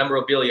online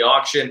memorabilia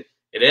auction.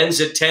 It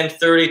ends at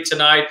 10:30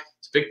 tonight.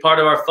 It's a big part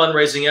of our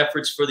fundraising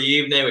efforts for the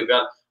evening. We've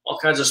got all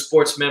kinds of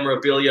sports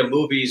memorabilia,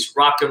 movies,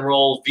 rock and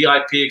roll,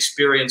 VIP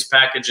experience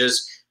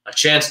packages, a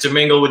chance to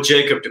mingle with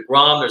Jacob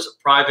deGrom. There's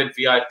a private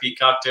VIP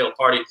cocktail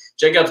party.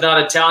 Jacob's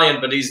not Italian,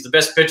 but he's the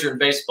best pitcher in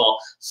baseball,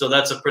 so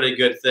that's a pretty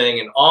good thing.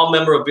 And all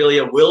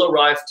memorabilia will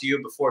arrive to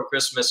you before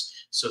Christmas,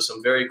 so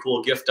some very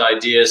cool gift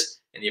ideas.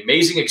 And the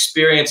amazing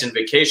experience and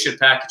vacation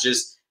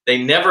packages,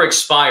 they never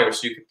expire,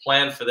 so you can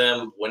plan for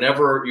them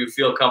whenever you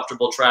feel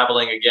comfortable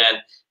traveling again,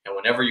 and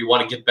whenever you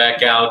want to get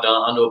back out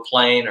onto a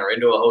plane or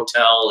into a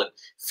hotel and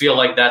feel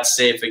like that's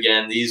safe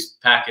again. These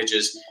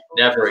packages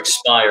never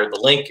expire. The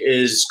link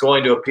is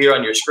going to appear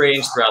on your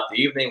screens throughout the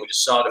evening. We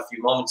just saw it a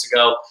few moments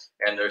ago,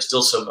 and there's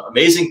still some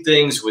amazing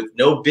things with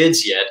no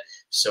bids yet,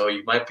 so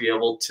you might be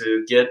able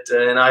to get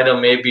an item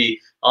maybe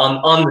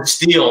on the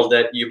steal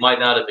that you might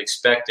not have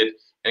expected.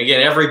 And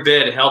again, every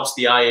bid helps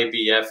the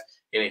IABF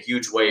in a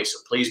huge way, so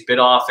please bid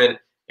often,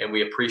 and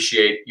we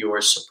appreciate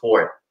your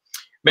support.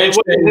 A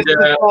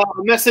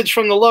message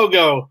from the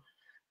logo.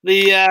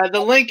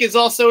 The link is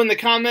also in the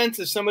comments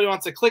if somebody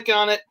wants to click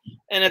on it.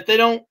 And if they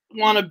don't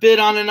want to bid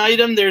on an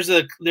item, there's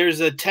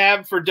a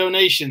tab for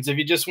donations. If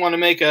you just want to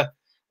make a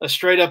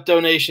straight up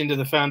donation to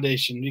the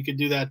foundation, you could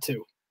do that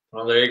too.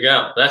 Well, there you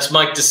go. That's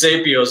Mike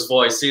DeSapio's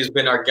voice. He's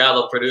been our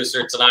Gala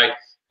producer tonight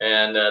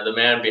and the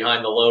man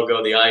behind the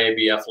logo, the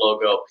IABF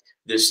logo,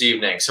 this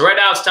evening. So right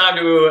now it's time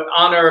to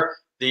honor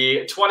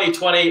the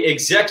 2020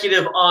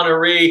 executive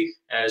honoree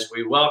as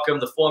we welcome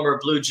the former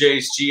Blue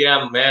Jays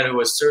GM, a man who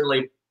was certainly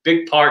a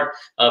big part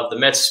of the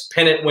Mets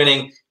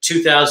pennant-winning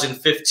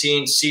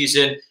 2015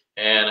 season.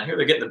 And I hear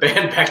they're getting the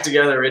band back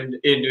together in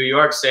New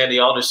York. Sandy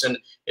Alderson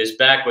is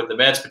back with the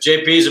Mets. But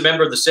JP is a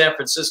member of the San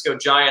Francisco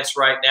Giants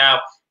right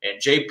now,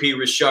 and JP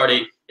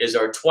Ricciardi is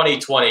our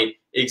 2020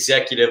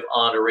 executive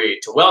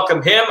honoree. To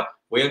welcome him,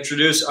 we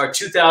introduce our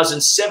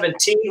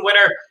 2017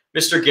 winner,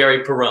 Mr.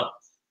 Gary Perrone.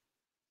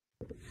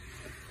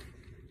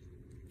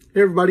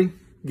 Hey everybody,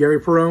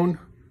 Gary Perrone,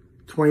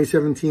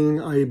 2017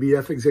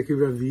 IABF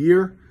Executive of the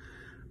Year.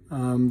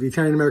 The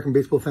Italian American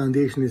Baseball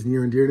Foundation is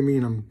near and dear to me,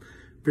 and I'm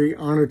very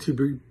honored to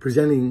be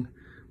presenting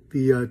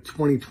the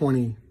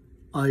 2020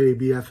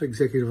 IABF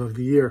Executive of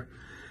the Year.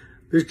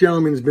 This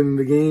gentleman has been in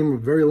the game a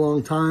very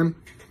long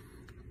time,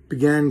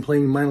 began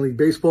playing minor league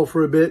baseball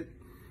for a bit,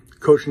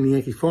 coaching the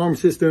Yankee farm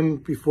system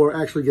before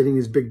actually getting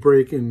his big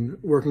break and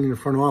working in the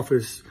front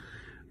office,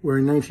 where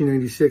in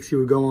 1996 he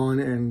would go on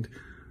and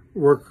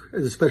work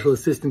as a special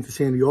assistant to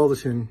Sandy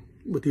Alderson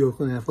with the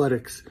Oakland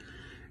Athletics.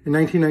 In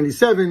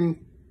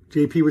 1997,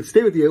 JP would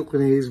stay with the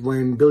Oakland A's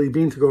when Billy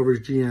Beane took over as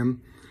GM,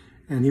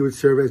 and he would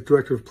serve as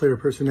Director of Player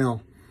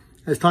Personnel.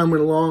 As time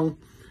went along,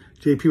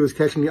 JP was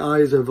catching the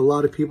eyes of a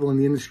lot of people in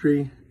the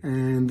industry,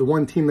 and the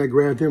one team that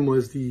grabbed him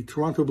was the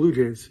Toronto Blue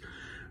Jays,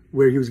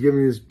 where he was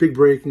given his big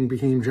break and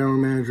became general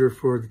manager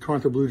for the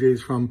Toronto Blue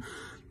Jays from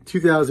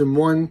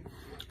 2001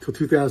 till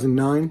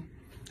 2009.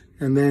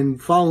 And then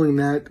following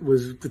that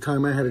was the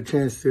time I had a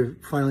chance to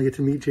finally get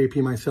to meet JP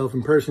myself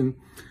in person.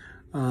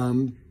 I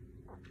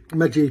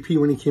met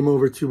JP when he came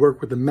over to work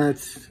with the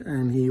Mets,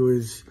 and he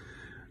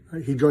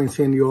joined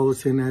Sandy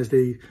Alderson as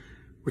they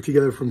were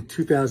together from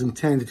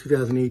 2010 to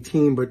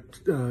 2018. But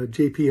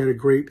JP had a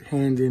great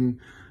hand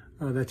in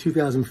that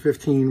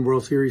 2015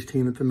 World Series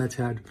team that the Mets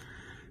had.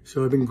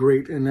 So I've been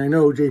great. And I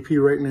know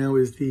JP right now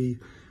is the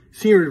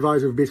senior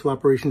advisor of baseball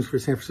operations for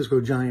San Francisco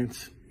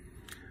Giants.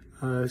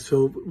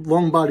 So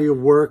long body of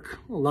work,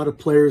 a lot of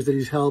players that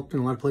he's helped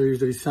and a lot of players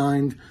that he's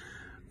signed.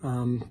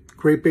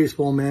 Great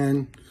baseball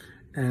man.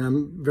 And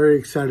I'm very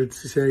excited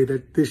to say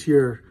that this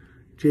year,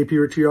 JP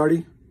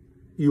Ricciardi,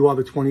 you are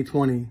the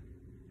 2020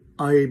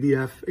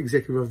 IABF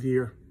Executive of the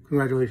Year.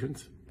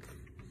 Congratulations.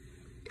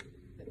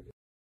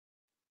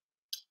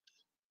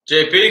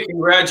 JP,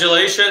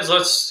 congratulations.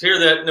 Let's hear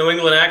that New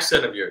England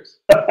accent of yours.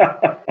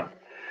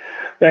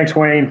 Thanks,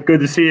 Wayne. Good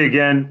to see you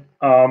again.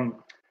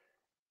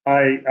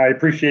 I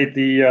appreciate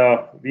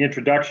the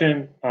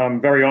introduction.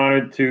 I'm very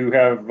honored to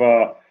have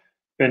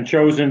been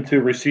chosen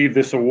to receive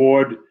this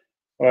award.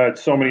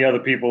 So many other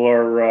people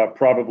are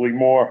probably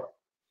more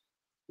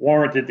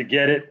warranted to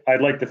get it.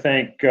 I'd like to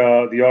thank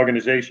the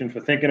organization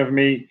for thinking of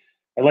me.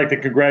 I'd like to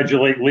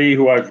congratulate Lee,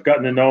 who I've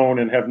gotten to know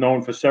and have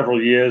known for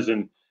several years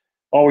and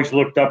always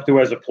looked up to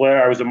as a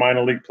player. I was a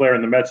minor league player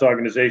in the Mets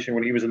organization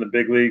when he was in the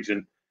big leagues,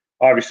 and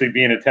obviously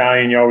being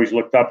Italian, you always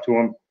looked up to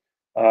him.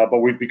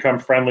 But we've become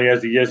friendly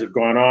as the years have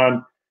gone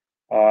on.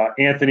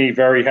 Anthony,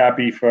 very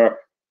happy for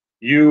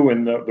you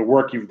and the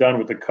work you've done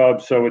with the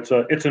Cubs. So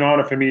it's an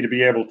honor for me to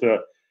be able to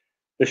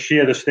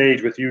share the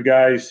stage with you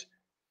guys.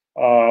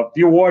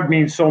 The award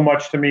means so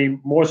much to me,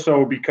 more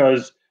so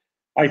because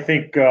I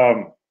think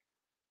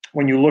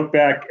when you look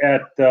back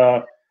at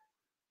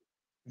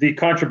the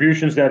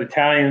contributions that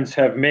Italians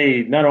have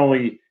made, not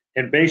only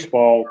in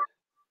baseball,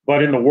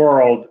 but in the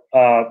world,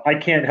 I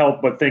can't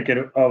help but think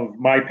of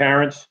my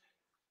parents.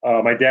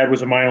 My dad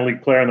was a minor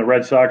league player in the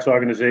Red Sox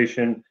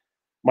organization.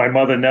 My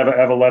mother never,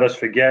 ever let us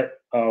forget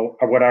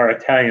what our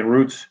Italian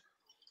roots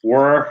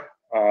were.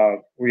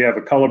 We have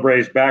a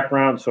Calabrese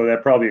background, so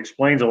that probably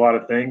explains a lot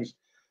of things.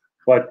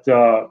 But,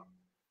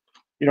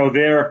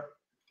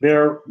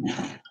 their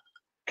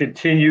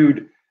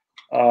continued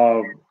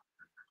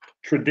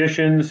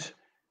traditions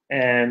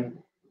and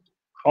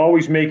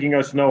always making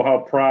us know how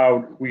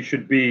proud we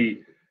should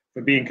be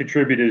for being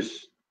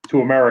contributors to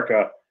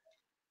America.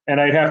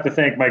 And I'd have to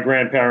thank my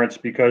grandparents,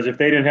 because if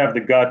they didn't have the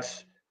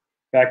guts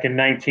back in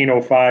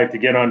 1905 to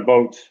get on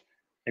boats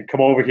and come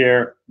over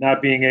here,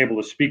 not being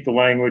able to speak the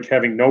language,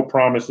 having no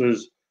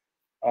promises,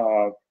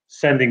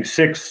 sending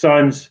 6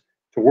 sons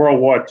to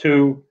World War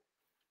II,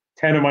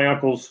 10 of my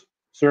uncles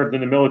served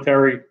in the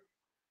military.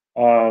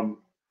 I've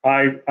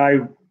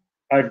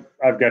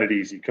got it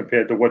easy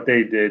compared to what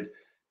they did,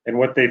 and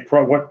what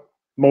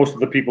most of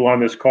the people on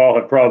this call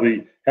have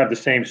probably have the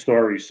same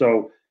story.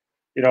 So,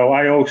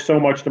 I owe so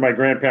much to my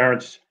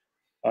grandparents,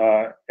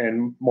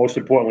 and most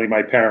importantly,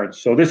 my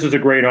parents. So this is a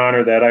great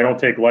honor that I don't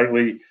take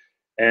lightly.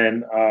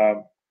 And,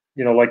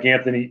 like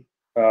Anthony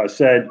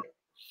said,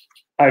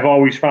 I've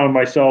always found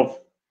myself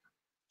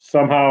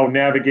somehow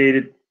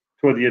navigated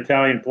toward the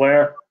Italian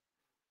player.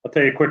 I'll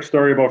tell you a quick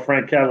story about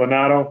Frank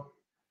Catalanato.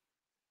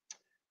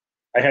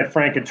 I had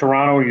Frank in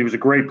Toronto. He was a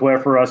great player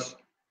for us.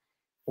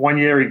 One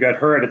year he got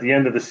hurt at the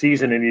end of the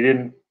season, and he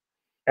didn't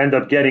end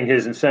up getting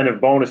his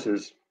incentive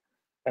bonuses.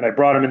 And I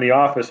brought him in the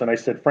office, and I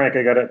said, Frank,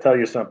 I got to tell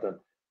you something.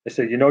 I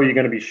said, you're going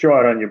to be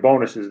short on your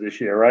bonuses this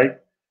year, right?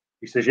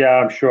 He says, yeah,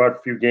 I'm short,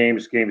 a few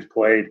games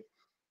played.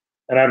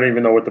 And I don't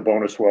even know what the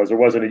bonus was. It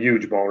wasn't a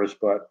huge bonus,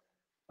 but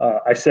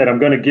I said, I'm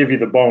going to give you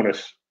the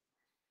bonus.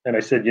 And I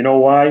said, you know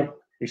why?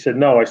 He said,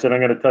 no. I said, I'm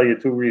going to tell you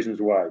 2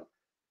 reasons why.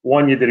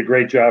 One, you did a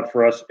great job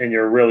for us, and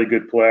you're a really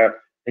good player,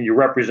 and you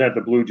represent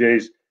the Blue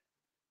Jays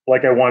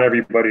like I want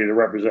everybody to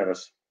represent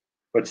us.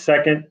 But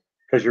second,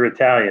 because you're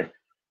Italian.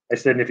 I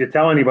said, and if you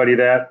tell anybody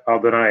that, I'll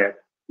deny it.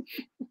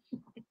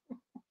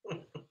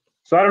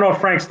 So I don't know if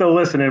Frank's still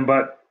listening,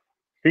 but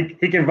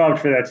he can vouch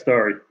for that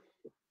story.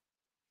 I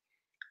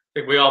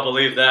think we all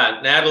believe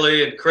that.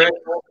 Natalie and Chris,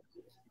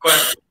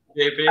 question,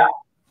 JP?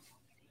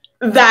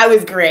 That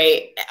was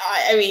great.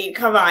 I mean,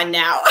 come on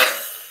now.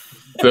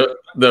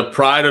 The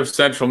pride of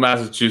Central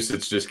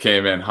Massachusetts just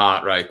came in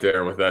hot right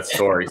there with that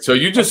story. So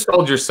you just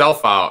sold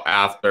yourself out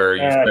after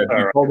you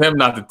told him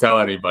not to tell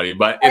anybody,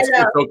 but it's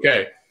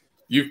okay.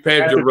 You've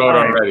paved your road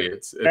already.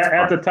 It's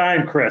at the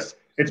time, Chris.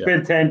 It's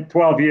been 10,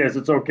 12 years.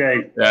 It's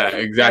okay. Yeah,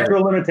 exactly.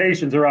 Your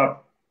limitations are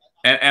up.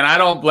 And I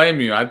don't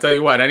blame you. I tell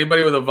you what,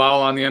 anybody with a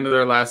vowel on the end of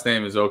their last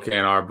name is okay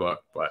in our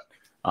book. But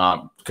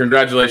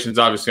congratulations,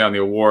 obviously, on the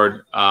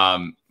award.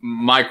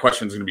 My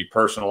question is going to be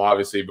personal,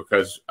 obviously,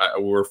 because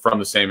we're from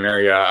the same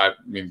area. I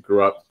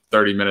grew up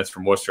 30 minutes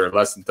from Worcester,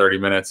 less than 30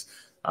 minutes.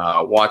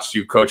 Watched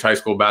you coach high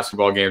school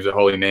basketball games at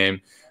Holy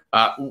Name.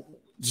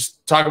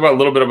 just talk about a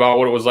little bit about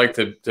what it was like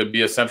to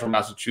be a Central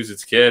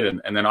Massachusetts kid,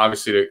 and then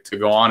obviously to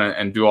go on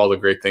and do all the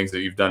great things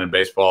that you've done in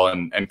baseball,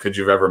 and could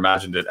you have ever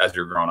imagined it as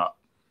you're growing up?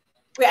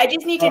 Wait, I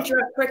just need to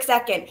interrupt a quick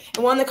second.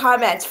 In one of the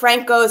comments,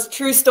 Frank goes,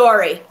 "True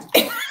story."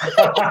 Thanks,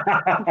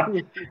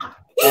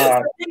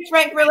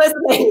 Frank, for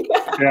listening.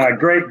 Yeah,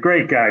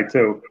 great guy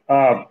too.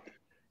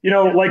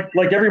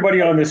 Like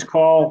everybody on this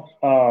call,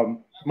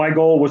 my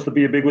goal was to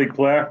be a big league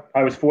player.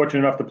 I was fortunate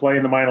enough to play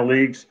in the minor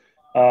leagues.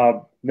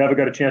 Never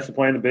got a chance to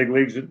play in the big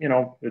leagues.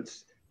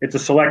 It's a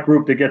select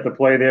group to get to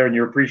play there, and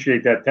you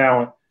appreciate that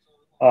talent.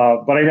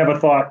 But I never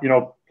thought,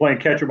 playing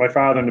catch with my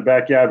father in the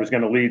backyard was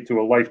going to lead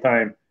to a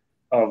lifetime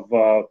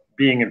of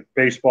being in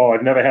baseball.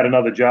 I've never had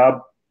another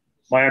job.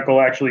 My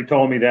uncle actually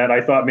told me that. I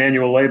thought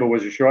manual labor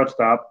was a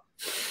shortstop.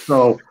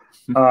 So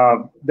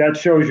that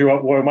shows you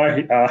where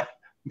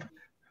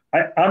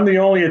I'm the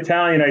only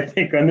Italian, I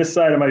think, on this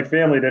side of my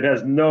family that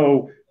has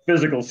no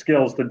physical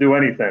skills to do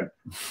anything.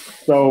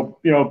 So,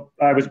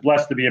 I was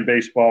blessed to be in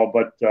baseball.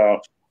 But,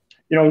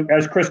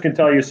 as Chris can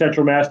tell you,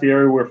 Central Mass, the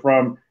area we're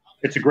from,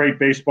 it's a great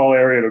baseball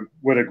area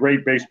with a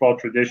great baseball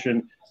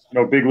tradition.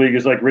 Big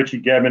leaguers like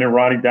Richie Gedman and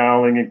Ronnie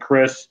Dowling and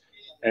Chris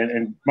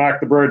and Mark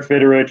the Bird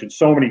Fitterich and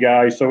so many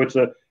guys. So it's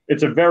a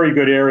very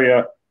good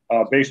area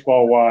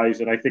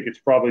baseball-wise, and I think it's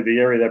probably the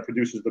area that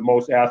produces the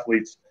most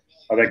athletes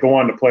that go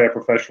on to play a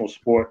professional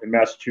sport in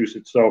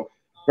Massachusetts. So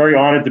very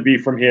honored to be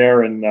from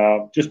here, and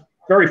just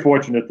very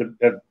fortunate to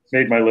have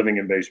made my living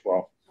in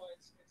baseball.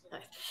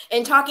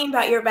 And talking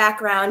about your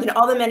background and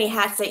all the many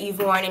hats that you've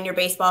worn in your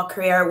baseball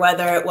career,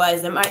 whether it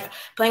was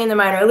playing in the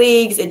minor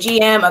leagues, a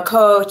GM, a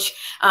coach,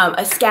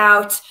 a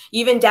scout,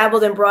 you even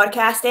dabbled in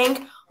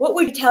broadcasting, what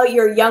would you tell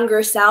your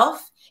younger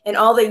self and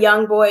all the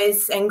young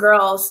boys and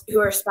girls who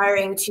are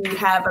aspiring to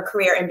have a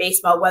career in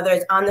baseball, whether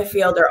it's on the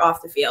field or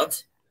off the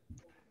field?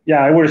 Yeah,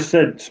 I would have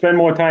said spend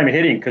more time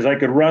hitting, because I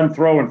could run,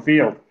 throw, and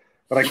field,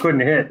 but I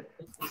couldn't hit.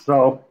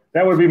 So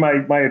that would be my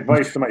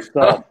advice to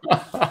myself.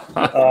 That's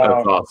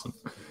awesome.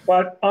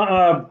 But,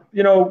 the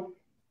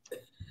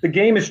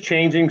game is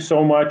changing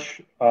so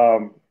much.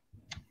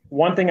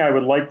 One thing I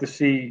would like to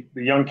see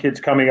the young kids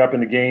coming up in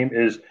the game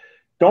is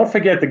don't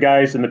forget the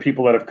guys and the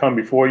people that have come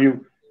before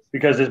you,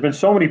 because there's been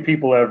so many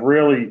people that have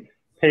really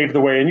paved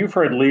the way. And you've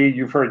heard Lee,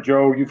 you've heard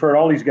Joe, you've heard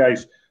all these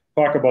guys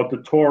talk about the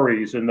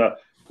Torreys and the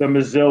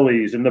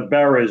Mazzillis and the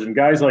Berras and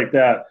guys like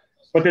that.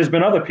 But there's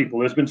been other people.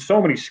 There's been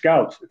so many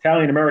scouts,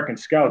 Italian-American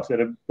scouts, that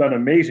have done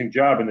an amazing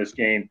job in this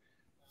game,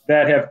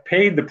 that have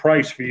paid the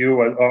price for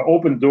you,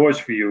 opened doors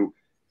for you.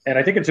 And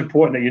I think it's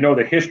important that you know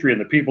the history and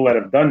the people that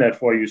have done that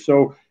for you.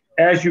 So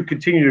as you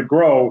continue to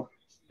grow,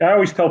 I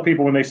always tell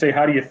people when they say,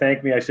 "How do you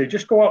thank me?" I say,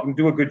 just go out and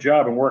do a good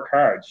job and work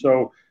hard,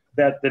 so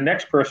that the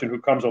next person who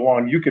comes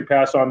along, you could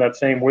pass on that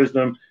same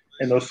wisdom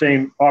and those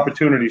same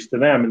opportunities to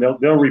them, and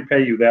they'll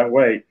repay you that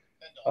way.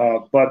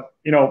 But,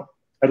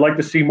 I'd like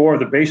to see more of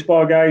the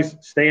baseball guys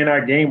stay in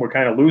our game. We're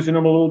kind of losing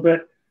them a little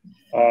bit.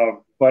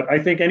 But I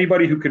think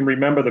anybody who can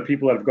remember the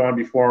people that have gone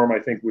before them, I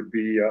think would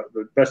be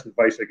the best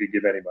advice I could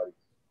give anybody.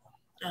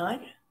 I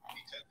like it.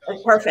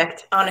 It's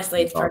perfect.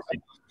 Honestly, it's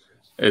perfect.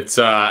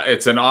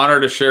 It's an honor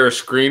to share a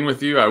screen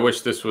with you. I wish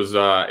this was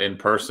in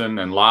person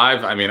and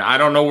live. I mean, I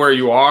don't know where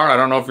you are. I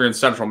don't know if you're in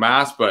Central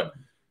Mass, but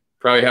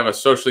probably have a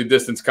socially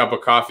distanced cup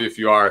of coffee if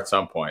you are at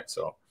some point.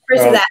 So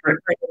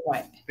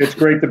it's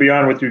great to be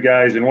on with you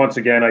guys. And once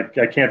again,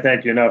 I can't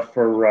thank you enough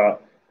for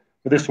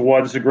this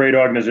award. This is a great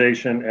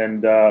organization,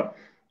 and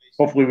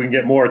hopefully we can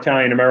get more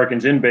Italian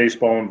Americans in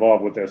baseball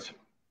involved with this.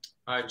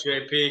 All right,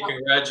 JP,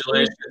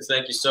 congratulations.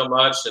 Thank you so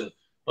much, and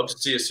hope to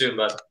see you soon,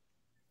 bud.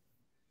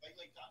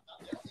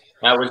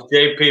 That was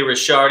JP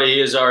Ricciardi.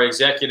 He is our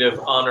executive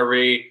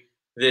honoree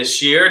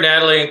this year.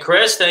 Natalie and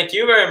Chris, thank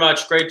you very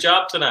much. Great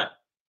job tonight.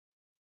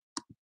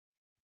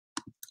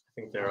 I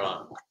think they're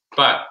on.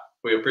 But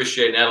we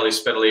appreciate Natalie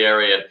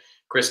Spedalieri and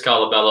Chris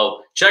Colabello.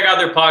 Check out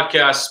their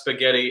podcast,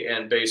 Spaghetti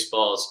and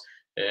Baseballs,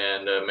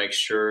 and make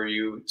sure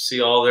you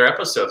see all their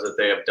episodes that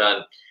they have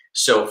done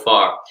so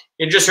far.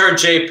 You just heard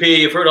JP.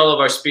 You've heard all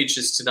of our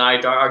speeches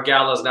tonight. Our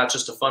gala is not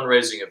just a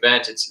fundraising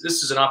event.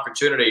 This is an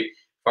opportunity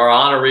for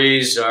our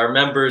honorees, our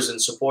members, and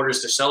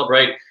supporters to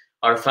celebrate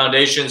our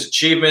foundation's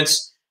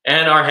achievements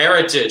and our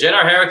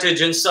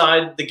heritage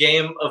inside the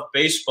game of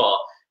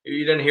baseball.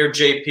 You didn't hear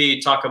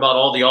JP talk about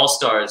all the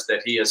all-stars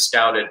that he has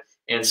scouted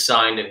and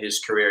signed in his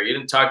career. You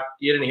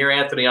didn't hear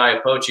Anthony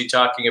Iapoce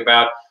talking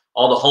about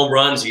all the home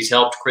runs he's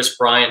helped Chris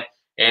Bryant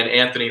and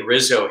Anthony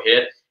Rizzo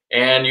hit.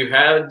 And you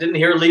didn't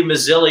hear Lee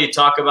Mazzilli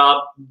talk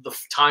about the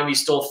time he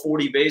stole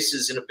 40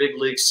 bases in a big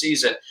league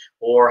season,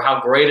 or how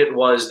great it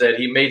was that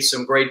he made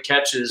some great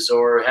catches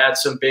or had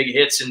some big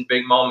hits in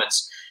big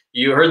moments.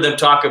 You heard them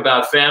talk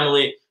about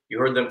family. You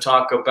heard them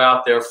talk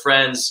about their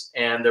friends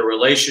and the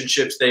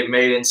relationships they've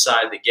made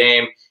inside the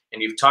game. And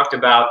you've talked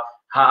about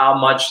how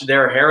much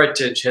their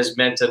heritage has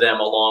meant to them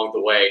along the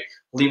way.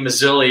 Lee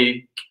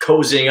Mazzilli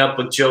cozying up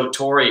with Joe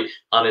Torre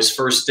on his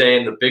first day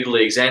in the big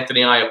leagues,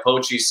 Anthony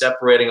Iapoce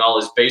separating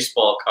all his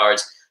baseball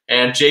cards,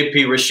 and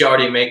JP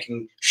Ricciardi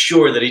making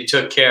sure that he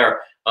took care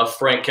of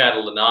Frank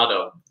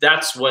Catalinato.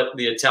 That's what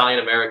the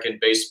Italian-American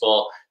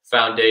Baseball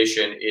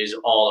Foundation is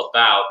all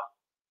about.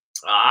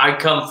 I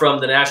come from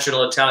the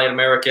National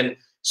Italian-American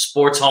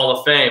Sports Hall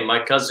of Fame. My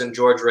cousin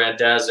George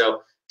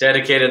Randazzo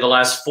dedicated the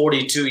last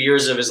 42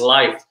 years of his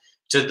life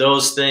to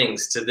those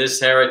things, to this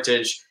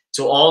heritage,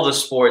 to all the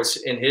sports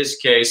in his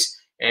case.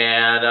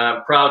 And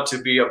I'm proud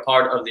to be a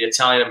part of the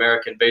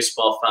Italian-American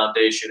Baseball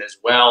Foundation as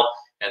well.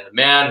 And the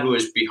man who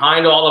is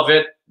behind all of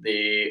it,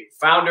 the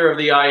founder of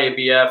the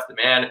IABF, the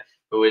man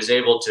who is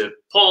able to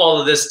pull all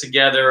of this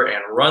together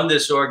and run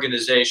this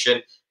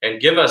organization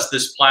and give us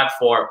this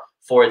platform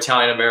for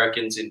Italian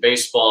Americans in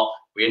baseball.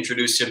 We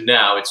introduce him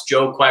now. It's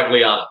Joe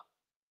Quagliano.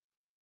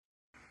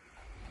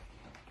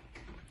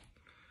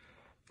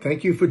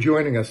 Thank you for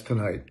joining us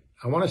tonight.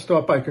 I want to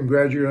start by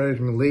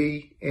congratulating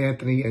Lee,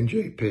 Anthony, and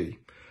JP.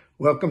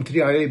 Welcome to the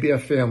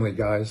IABF family,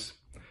 guys.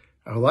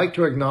 I would like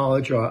to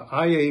acknowledge our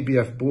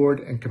IABF board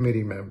and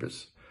committee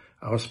members,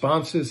 our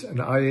sponsors and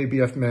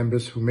IABF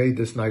members who made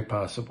this night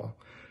possible.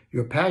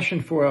 Your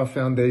passion for our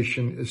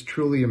foundation is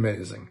truly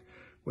amazing.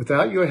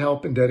 Without your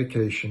help and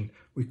dedication,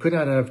 we could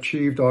not have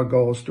achieved our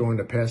goals during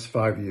the past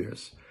 5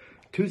 years.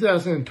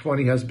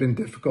 2020 has been a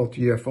difficult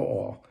year for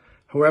all.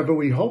 However,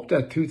 we hope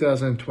that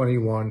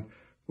 2021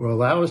 will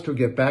allow us to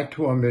get back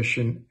to our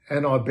mission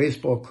and our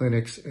baseball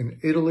clinics in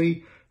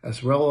Italy,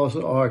 as well as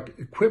our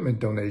equipment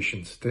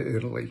donations to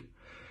Italy.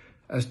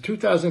 As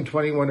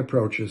 2021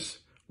 approaches,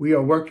 we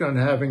are working on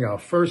having our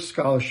first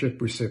scholarship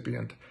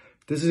recipient.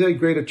 This is a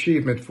great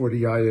achievement for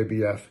the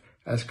IABF,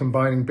 as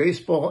combining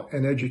baseball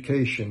and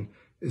education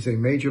is a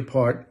major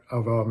part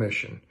of our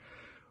mission.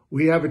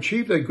 We have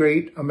achieved a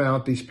great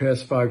amount these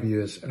past 5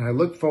 years, and I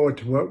look forward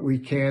to what we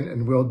can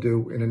and will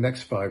do in the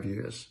next 5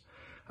 years.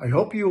 I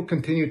hope you will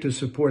continue to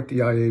support the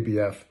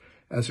IABF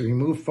as we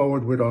move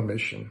forward with our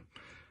mission.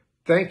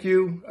 Thank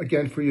you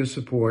again for your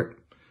support,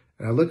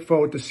 and I look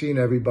forward to seeing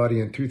everybody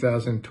in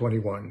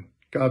 2021.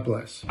 God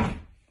bless.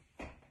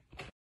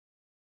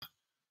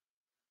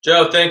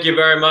 Joe, thank you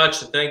very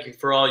much, and thank you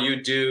for all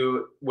you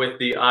do with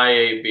the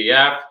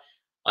IABF.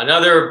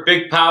 Another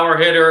big power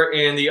hitter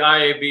in the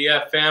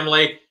IABF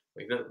family.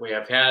 We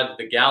have had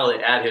the Gala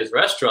at his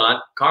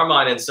restaurant,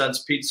 Carmine &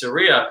 Sons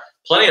Pizzeria,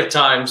 plenty of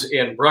times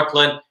in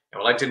Brooklyn. And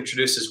I'd like to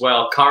introduce as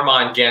well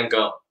Carmine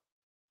Gangone.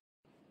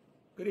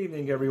 Good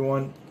evening,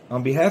 everyone.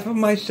 On behalf of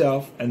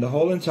myself and the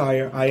whole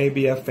entire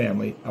IABF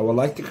family, I would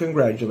like to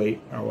congratulate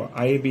our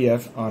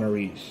IABF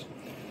honorees,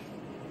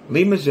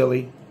 Lee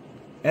Mazzilli,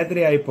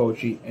 Anthony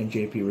Iapoce, and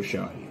JP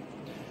Rashadi.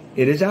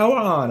 It is our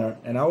honor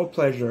and our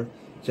pleasure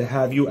to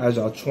have you as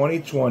our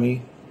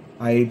 2020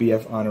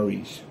 IABF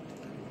honorees.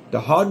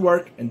 The hard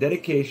work and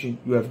dedication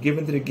you have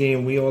given to the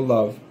game we all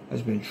love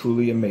has been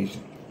truly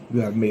amazing.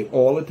 You have made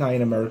all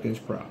Italian Americans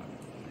proud.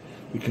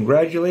 We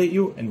congratulate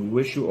you and we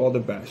wish you all the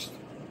best.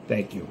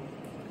 Thank you.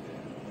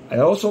 I'd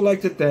also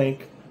like to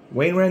thank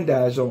Wayne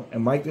Randazzo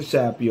and Mike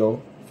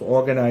DeSapio for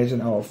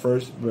organizing our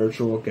first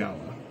virtual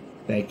gala.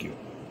 Thank you.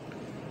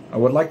 I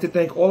would like to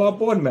thank all our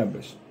board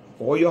members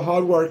for all your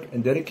hard work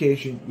and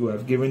dedication you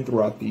have given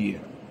throughout the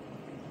year.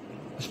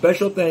 A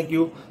special thank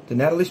you to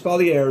Natalie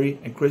Spaglieri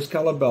and Chris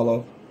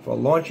Calabello for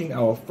launching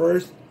our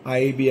first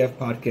IABF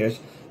podcast,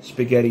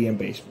 Spaghetti and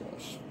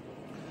Baseballs.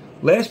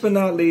 Last but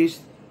not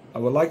least, I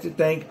would like to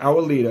thank our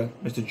leader,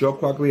 Mr. Joe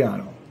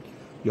Quagliano.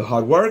 Your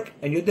hard work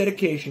and your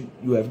dedication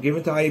you have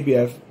given to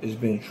IABF has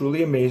been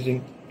truly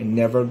amazing and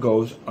never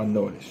goes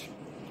unnoticed.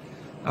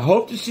 I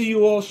hope to see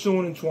you all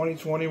soon in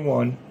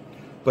 2021,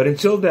 but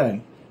until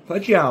then,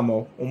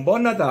 facciamo un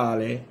buon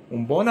Natale,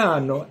 un buon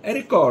anno e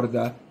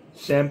ricorda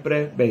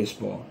sempre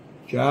baseball.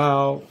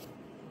 Ciao.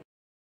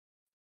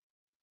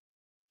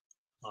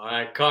 All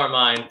right,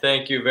 Carmine,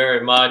 thank you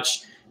very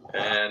much.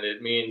 And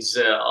it means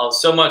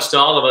so much to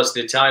all of us,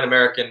 the Italian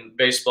American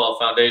Baseball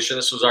Foundation.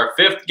 This was our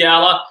 5th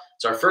gala.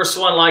 It's our first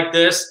one like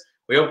this.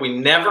 We hope we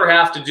never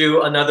have to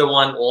do another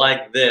one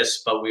like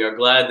this, but we are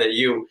glad that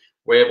you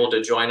were able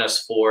to join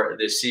us for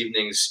this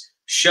evening's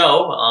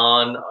show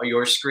on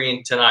your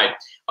screen tonight.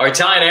 Our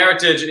Italian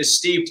heritage is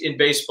steeped in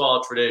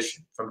baseball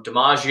tradition, from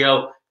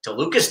DiMaggio to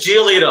Lucas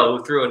Giolito,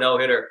 who threw a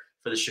no-hitter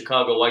for the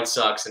Chicago White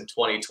Sox in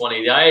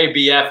 2020. The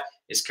IABF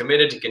is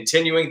committed to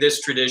continuing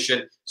this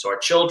tradition so our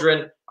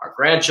children, our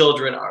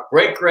grandchildren, our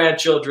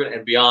great-grandchildren,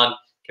 and beyond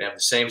can have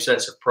the same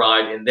sense of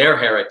pride in their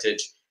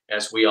heritage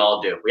as we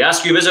all do. We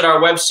ask you to visit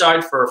our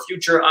website for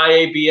future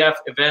IABF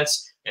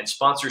events and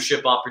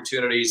sponsorship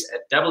opportunities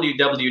at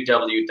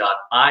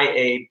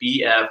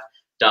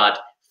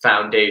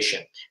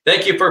www.iabf.foundation.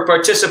 Thank you for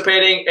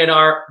participating in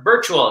our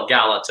virtual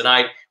gala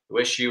tonight. We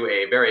wish you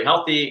a very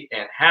healthy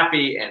and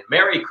happy and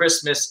Merry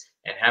Christmas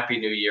and Happy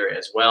New Year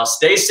as well.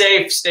 Stay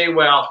safe, stay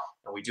well,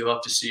 and we do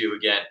hope to see you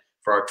again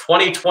for our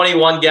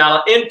 2021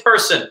 gala in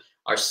person,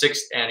 our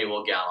 6th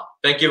annual gala.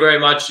 Thank you very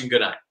much and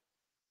good night.